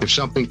 If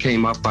something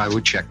came up, I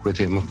would check with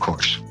him, of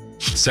course.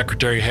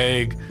 Secretary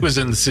Haig was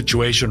in the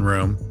Situation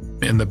Room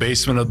in the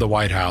basement of the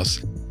White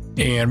House.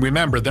 And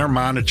remember, they're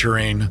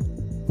monitoring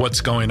what's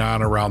going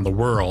on around the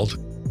world.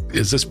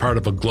 Is this part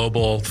of a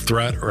global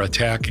threat or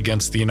attack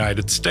against the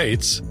United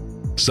States?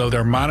 So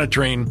they're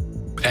monitoring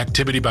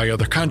activity by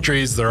other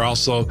countries. They're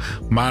also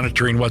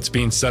monitoring what's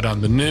being said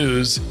on the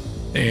news.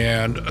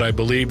 And I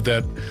believe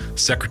that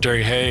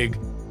Secretary Haig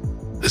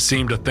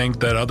seemed to think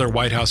that other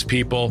White House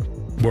people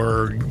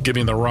were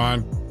giving the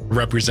wrong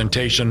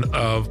representation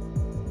of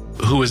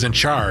who was in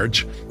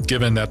charge,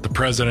 given that the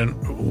president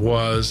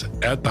was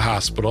at the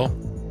hospital.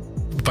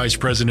 Vice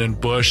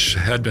President Bush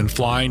had been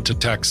flying to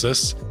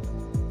Texas.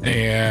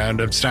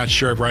 And I'm not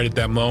sure right at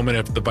that moment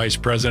if the vice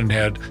president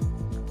had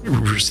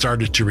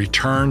started to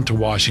return to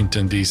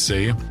Washington,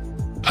 D.C.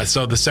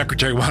 So the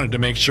secretary wanted to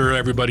make sure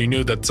everybody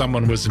knew that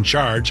someone was in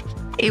charge.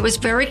 It was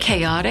very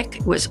chaotic.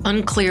 It was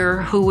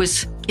unclear who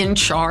was in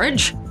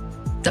charge.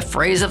 The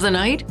phrase of the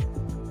night,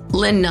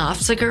 Lynn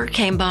Nofziger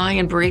came by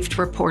and briefed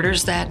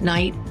reporters that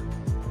night,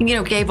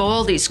 gave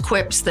all these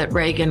quips that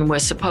Reagan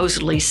was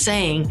supposedly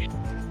saying.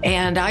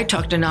 And I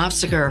talked to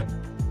Nofziger,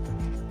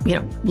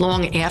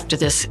 long after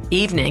this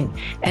evening.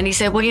 And he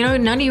said, well,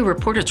 none of you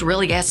reporters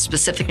really asked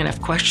specific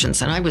enough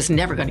questions, and I was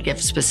never going to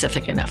give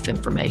specific enough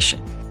information.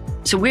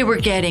 So we were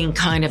getting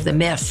kind of the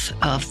myth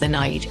of the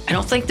night. I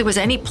don't think there was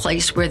any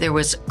place where there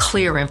was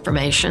clear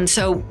information.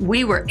 So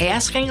we were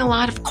asking a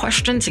lot of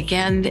questions.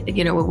 Again,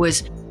 it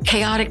was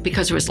chaotic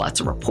because there was lots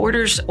of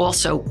reporters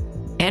also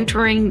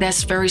entering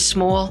this very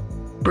small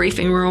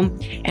briefing room,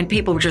 and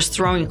people were just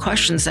throwing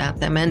questions at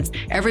them. And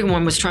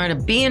everyone was trying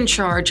to be in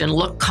charge and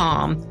look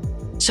calm.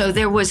 So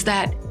there was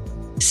that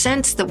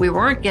sense that we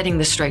weren't getting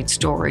the straight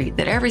story,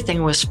 that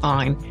everything was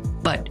fine,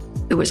 but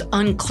it was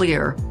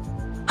unclear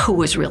who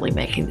was really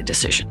making the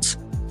decisions.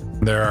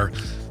 There are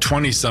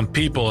 20-some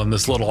people in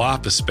this little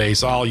office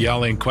space, all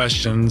yelling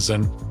questions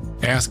and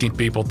asking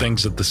people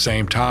things at the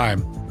same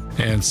time.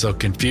 And so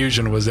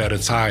confusion was at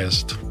its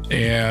highest.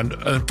 And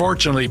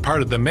unfortunately,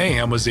 part of the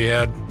mayhem was he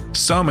had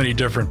so many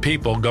different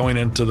people going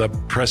into the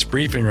press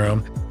briefing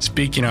room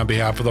speaking on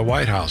behalf of the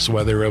White House,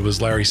 whether it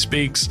was Larry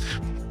Speaks,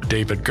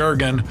 David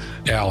Gergen,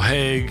 Al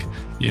Haig.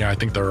 I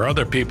think there were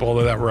other people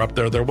that were up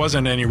there. There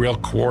wasn't any real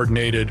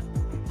coordinated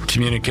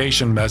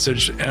communication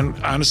message.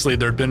 And honestly,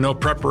 there'd been no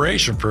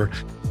preparation for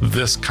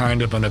this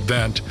kind of an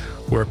event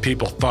where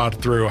people thought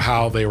through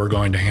how they were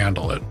going to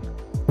handle it.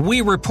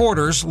 We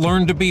reporters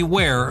learned to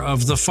beware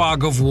of the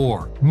fog of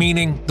war,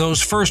 meaning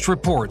those first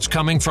reports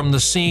coming from the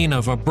scene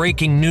of a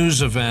breaking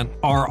news event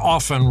are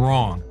often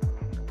wrong.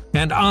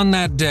 And on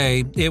that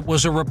day, it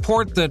was a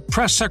report that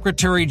Press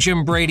Secretary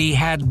Jim Brady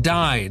had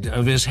died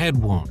of his head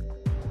wound.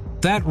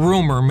 That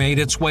rumor made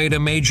its way to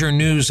major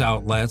news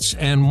outlets,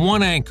 and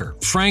one anchor,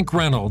 Frank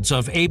Reynolds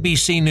of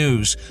ABC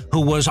News,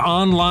 who was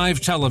on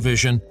live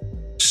television,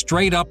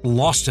 straight up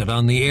lost it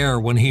on the air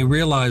when he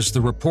realized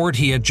the report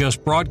he had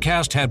just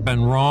broadcast had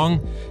been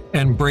wrong,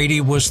 and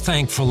Brady was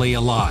thankfully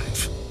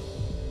alive.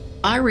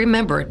 I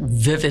remember it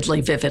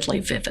vividly.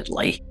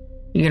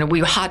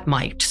 We were hot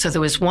mic'd, so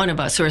there was one of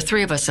us, or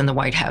three of us in the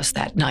White House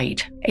that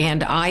night,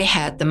 and I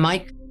had the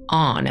mic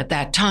on at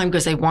that time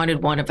because they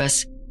wanted one of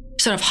us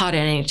sort of hot at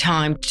any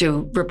time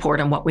to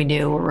report on what we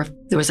knew or if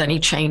there was any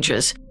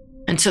changes.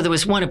 And so there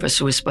was one of us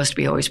who was supposed to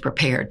be always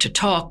prepared to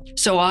talk.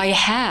 So I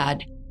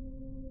had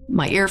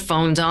my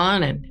earphones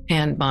on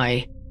and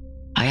I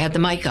had the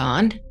mic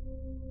on,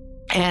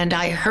 and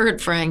I heard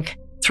Frank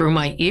through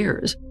my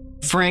ears.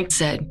 Frank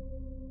said,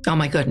 "Oh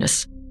my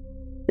goodness,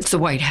 it's the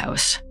White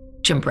House.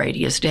 Jim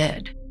Brady is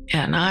dead."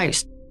 And I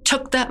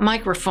took that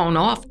microphone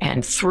off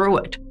and threw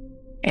it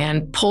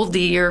and pulled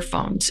the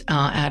earphones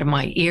out of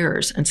my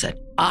ears and said,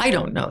 "I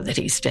don't know that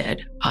he's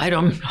dead.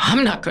 I'm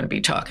not going to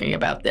be talking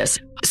about this."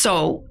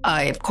 So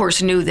I, of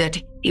course, knew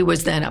that he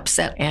was then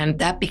upset, and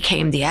that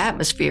became the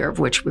atmosphere of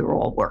which we were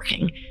all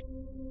working.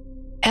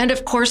 And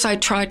of course, I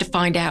tried to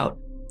find out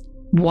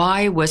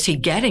why was he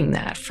getting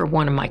that for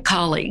one of my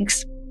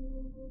colleagues.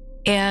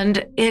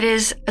 And it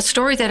is a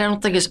story that I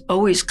don't think has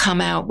always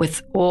come out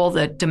with all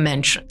the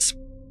dimensions.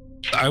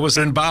 I was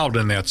involved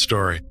in that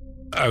story.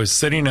 I was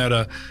sitting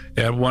at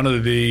one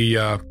of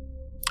the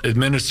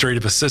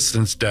administrative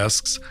assistance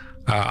desks.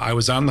 I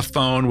was on the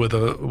phone with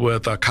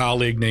a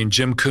colleague named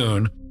Jim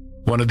Kuhn,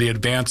 one of the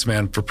advance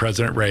men for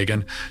President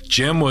Reagan.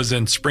 Jim was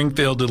in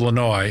Springfield,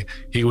 Illinois.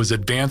 He was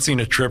advancing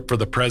a trip for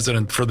the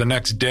president for the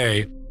next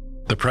day.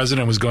 The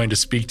president was going to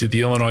speak to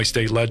the Illinois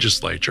state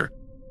legislature.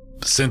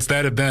 Since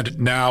that event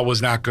now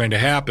was not going to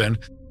happen,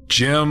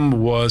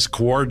 Jim was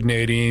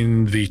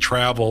coordinating the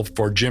travel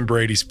for Jim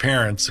Brady's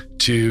parents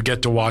to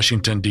get to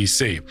Washington,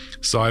 D.C.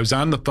 So I was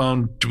on the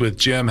phone with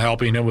Jim,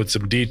 helping him with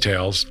some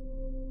details,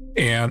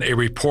 and a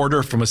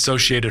reporter from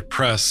Associated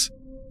Press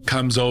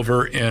comes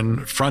over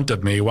in front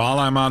of me while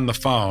I'm on the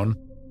phone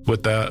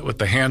with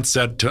the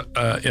handset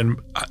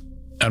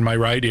on my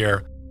right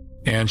ear,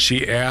 and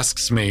she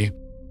asks me,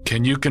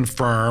 "Can you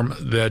confirm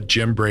that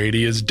Jim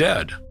Brady is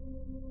dead?"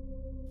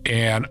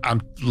 And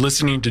I'm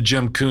listening to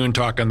Jim Kuhn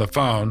talk on the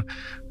phone,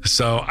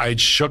 so I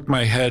shook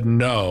my head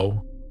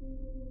no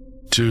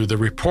to the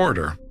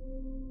reporter.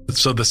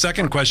 So the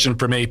second question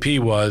from AP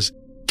was,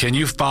 "Can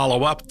you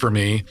follow up for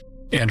me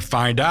and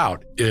find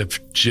out if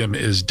Jim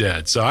is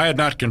dead?" So I had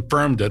not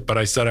confirmed it, but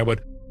I said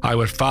I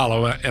would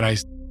follow, and I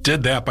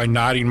did that by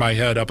nodding my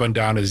head up and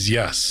down as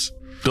yes.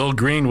 Bill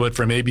Greenwood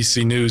from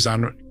ABC News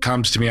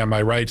comes to me on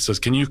my right, says,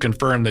 "Can you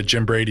confirm that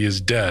Jim Brady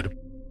is dead?"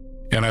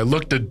 And I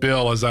looked at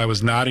Bill as I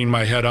was nodding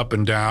my head up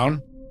and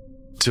down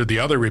to the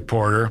other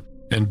reporter,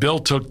 and Bill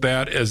took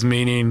that as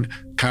meaning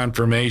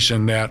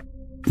confirmation that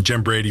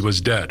Jim Brady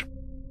was dead.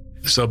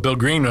 So Bill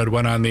Greenwood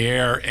went on the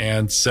air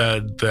and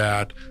said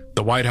that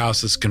the White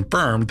House has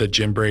confirmed that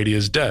Jim Brady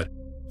is dead.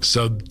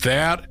 So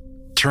that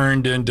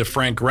turned into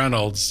Frank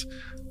Reynolds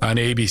on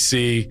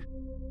ABC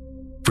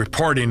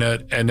reporting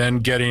it and then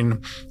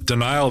getting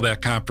denial of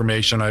that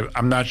confirmation.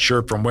 I'm not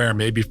sure from where,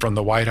 maybe from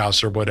the White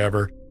House or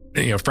whatever.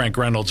 Frank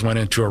Reynolds went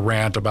into a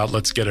rant about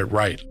let's get it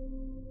right.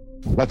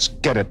 Let's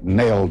get it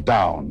nailed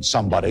down,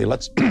 somebody.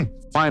 Let's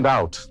find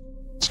out.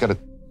 Let's get it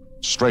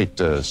straight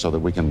so that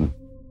we can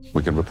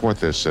report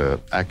this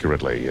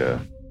accurately.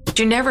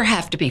 You never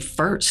have to be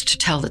first to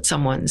tell that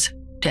someone's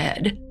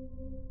dead.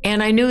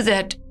 And I knew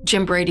that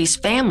Jim Brady's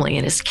family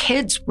and his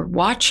kids were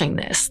watching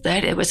this,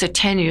 that it was a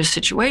tenuous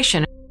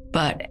situation,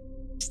 but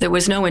there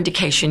was no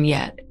indication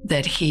yet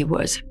that he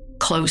was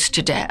close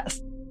to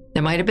death.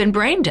 There might have been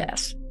brain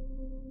death,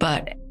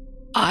 but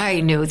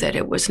I knew that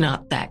it was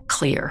not that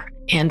clear.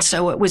 And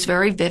so it was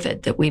very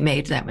vivid that we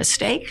made that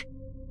mistake.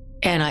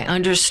 And I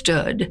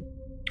understood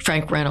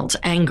Frank Reynolds'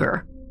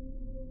 anger.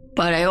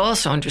 But I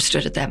also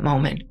understood at that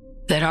moment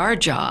that our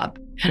job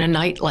on a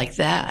night like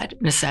that,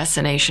 an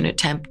assassination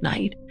attempt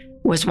night,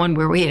 was one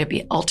where we had to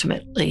be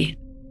ultimately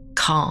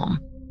calm.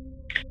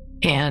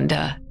 And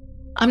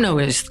I'm not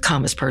always the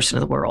calmest person in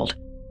the world,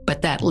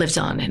 but that lives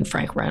on in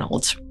Frank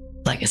Reynolds'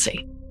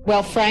 legacy.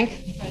 Well, Frank,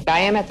 I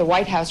am at the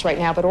White House right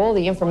now, but all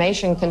the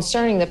information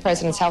concerning the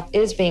president's health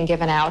is being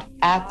given out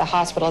at the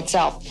hospital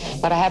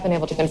itself. But I have been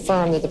able to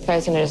confirm that the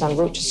president is en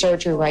route to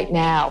surgery right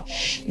now.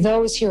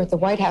 Those here at the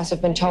White House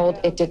have been told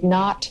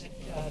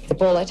the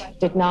bullet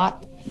did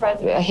not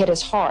hit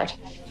his heart.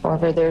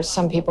 However, there's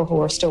some people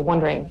who are still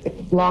wondering. The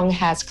lung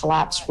has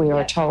collapsed, we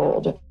are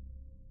told.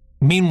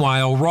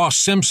 Meanwhile, Ross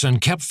Simpson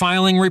kept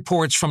filing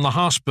reports from the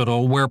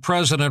hospital where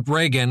President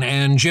Reagan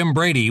and Jim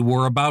Brady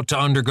were about to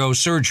undergo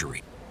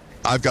surgery.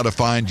 I've got to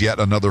find yet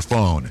another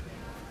phone.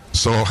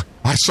 So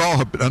I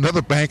saw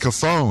another bank of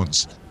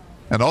phones,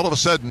 and all of a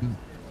sudden,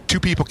 two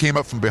people came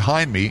up from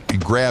behind me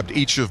and grabbed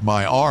each of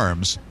my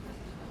arms,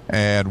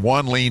 and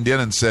one leaned in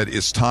and said,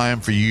 "It's time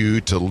for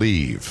you to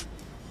leave."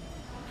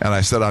 And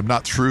I said, "I'm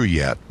not through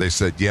yet." They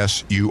said,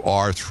 "Yes, you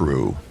are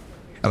through."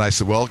 And I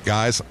said, "Well,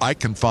 guys, I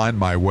can find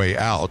my way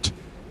out."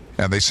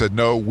 And they said,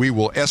 "No, we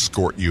will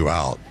escort you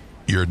out.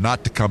 You're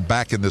not to come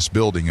back in this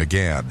building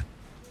again."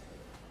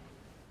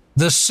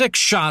 The 6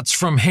 shots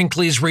from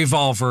Hinckley's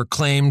revolver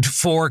claimed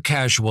 4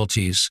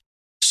 casualties.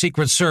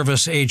 Secret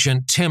Service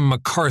agent Tim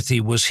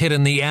McCarthy was hit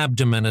in the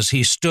abdomen as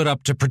he stood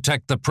up to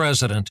protect the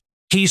president.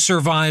 He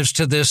survives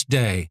to this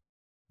day.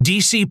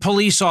 D.C.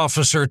 police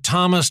officer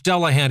Thomas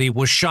Delahanty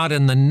was shot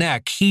in the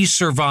neck. He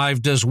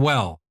survived as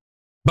well.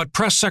 But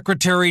Press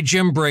Secretary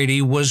Jim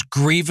Brady was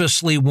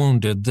grievously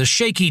wounded. The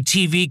shaky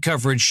TV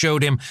coverage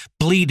showed him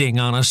bleeding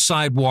on a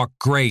sidewalk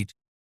grate.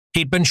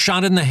 He'd been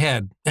shot in the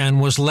head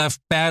and was left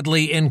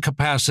badly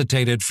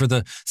incapacitated for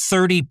the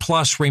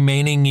 30-plus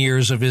remaining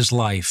years of his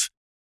life.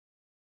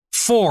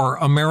 4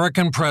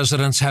 American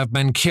presidents have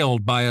been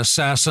killed by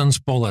assassins'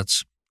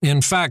 bullets.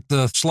 In fact,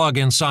 the slug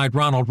inside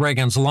Ronald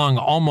Reagan's lung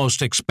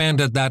almost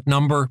expanded that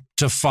number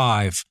to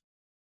 5.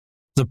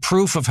 The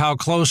proof of how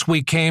close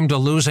we came to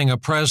losing a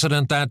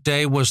president that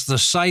day was the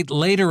sight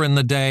later in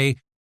the day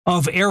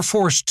of Air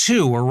Force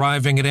Two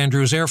arriving at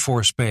Andrews Air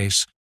Force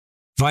Base.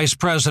 Vice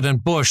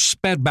President Bush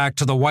sped back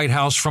to the White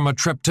House from a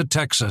trip to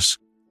Texas.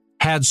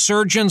 Had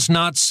surgeons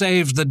not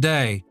saved the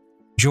day,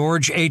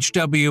 George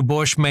H.W.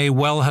 Bush may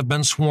well have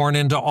been sworn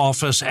into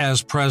office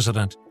as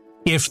president,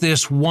 if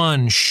this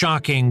one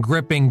shocking,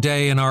 gripping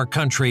day in our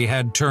country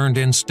had turned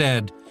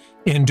instead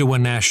into a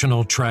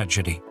national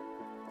tragedy.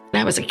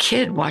 I was a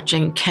kid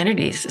watching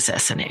Kennedy's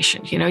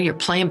assassination. You're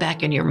playing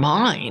back in your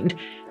mind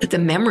the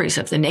memories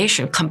of the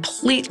nation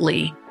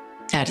completely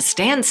at a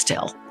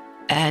standstill.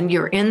 And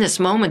you're in this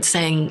moment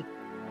saying,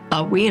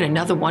 are we in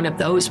another one of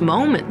those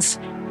moments?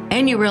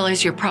 And you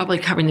realize you're probably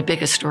covering the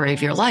biggest story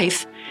of your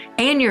life,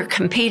 and you're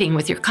competing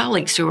with your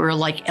colleagues who are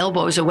like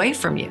elbows away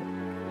from you.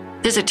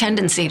 There's a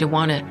tendency to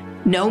want to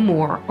know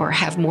more or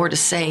have more to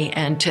say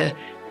and to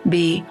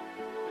be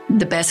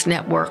the best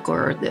network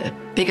or the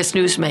biggest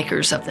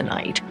newsmakers of the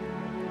night.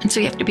 And so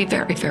you have to be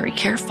very, very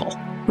careful,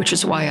 which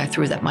is why I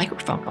threw that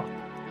microphone on.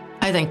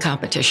 I think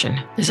competition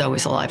is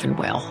always alive and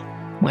well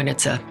when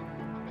it's a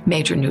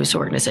major news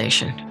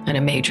organization and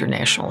a major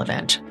national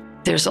event.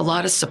 There's a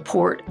lot of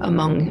support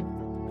among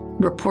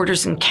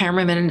reporters and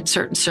cameramen in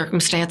certain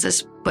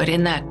circumstances, but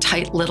in that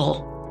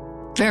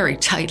very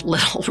tight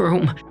little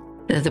room,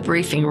 the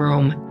briefing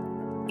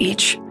room,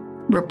 each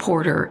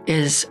reporter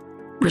is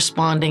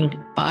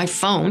responding by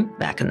phone,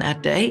 back in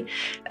that day,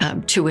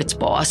 to its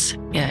boss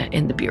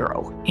in the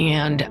bureau.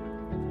 And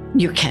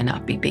you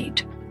cannot be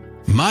beat.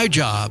 My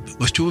job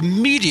was to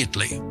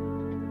immediately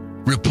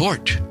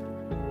report.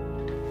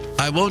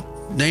 I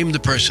won't name the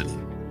person,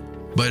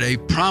 but a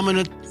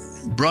prominent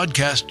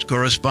broadcast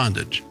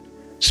correspondent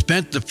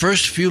spent the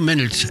first few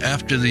minutes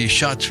after the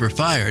shots were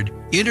fired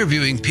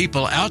interviewing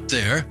people out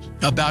there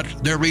about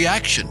their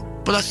reaction.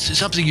 Well, that's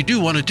something you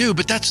do want to do,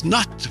 but that's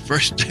not the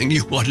first thing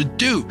you want to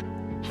do.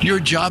 Your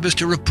job is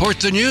to report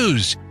the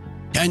news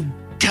and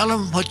tell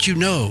them what you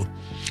know.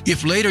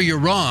 If later you're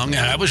wrong,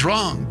 and I was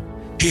wrong,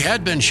 he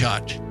had been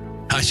shot.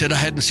 I said I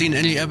hadn't seen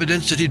any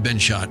evidence that he'd been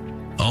shot,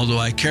 although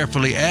I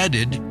carefully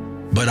added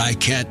but I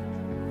can't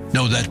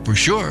know that for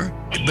sure.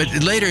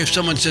 But later, if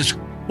someone says,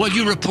 well,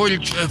 you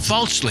reported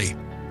falsely.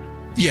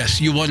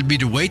 Yes, you wanted me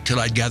to wait till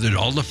I'd gathered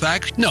all the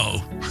facts?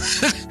 No.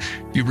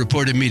 You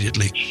report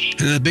immediately.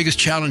 And the biggest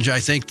challenge, I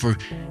think, for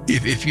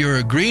if you're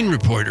a green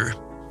reporter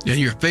and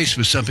you're faced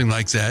with something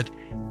like that,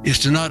 is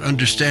to not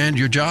understand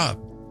your job.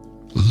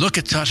 Look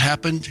at what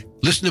happened,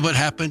 listen to what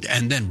happened,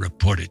 and then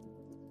report it.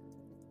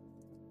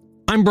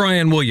 I'm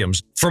Brian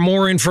Williams. For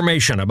more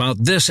information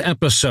about this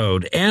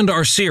episode and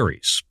our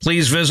series,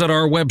 please visit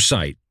our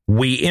website,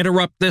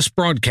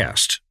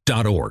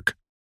 WeInterruptThisBroadcast.org.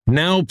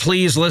 Now,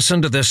 please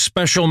listen to this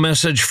special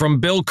message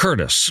from Bill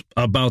Curtis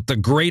about the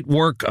great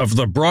work of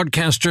the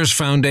Broadcasters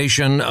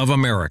Foundation of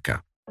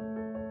America.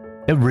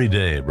 Every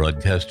day,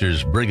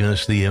 broadcasters bring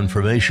us the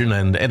information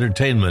and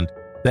entertainment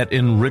that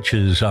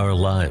enriches our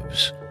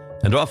lives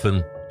and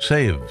often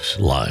saves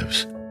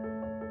lives.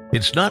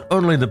 It's not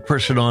only the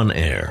person on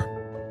air,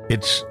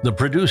 it's the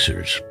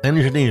producers,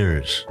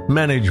 engineers,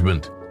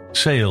 management,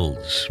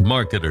 sales,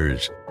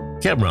 marketers,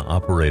 camera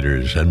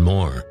operators, and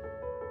more.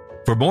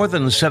 For more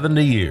than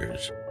 70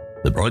 years,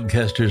 the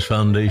Broadcasters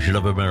Foundation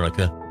of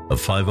America, a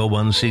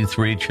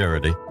 501c3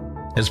 charity,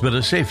 has been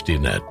a safety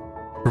net,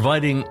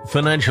 providing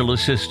financial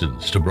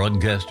assistance to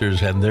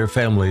broadcasters and their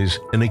families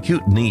in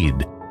acute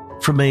need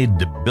from a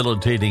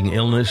debilitating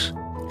illness,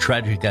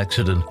 tragic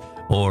accident,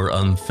 or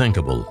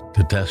unthinkable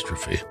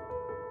catastrophe.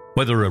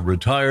 Whether a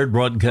retired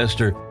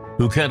broadcaster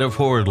who can't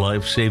afford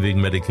life-saving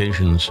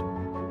medications,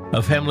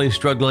 a family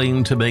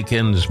struggling to make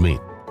ends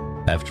meet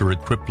after a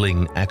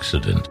crippling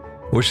accident,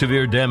 or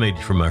severe damage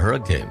from a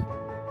hurricane,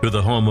 to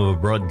the home of a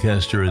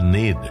broadcaster in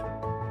need,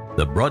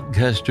 the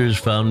Broadcasters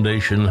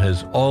Foundation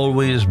has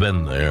always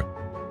been there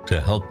to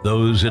help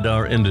those in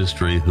our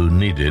industry who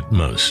need it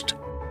most.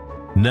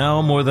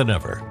 Now more than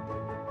ever,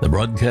 the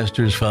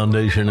Broadcasters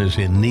Foundation is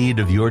in need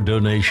of your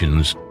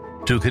donations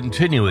to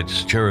continue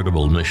its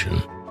charitable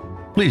mission.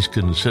 Please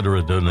consider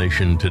a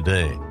donation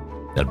today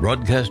at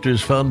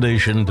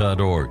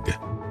broadcastersfoundation.org.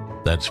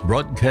 That's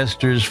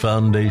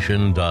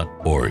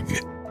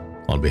broadcastersfoundation.org.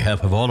 On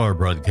behalf of all our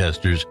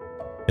broadcasters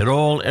in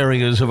all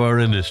areas of our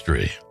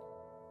industry,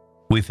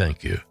 we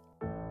thank you.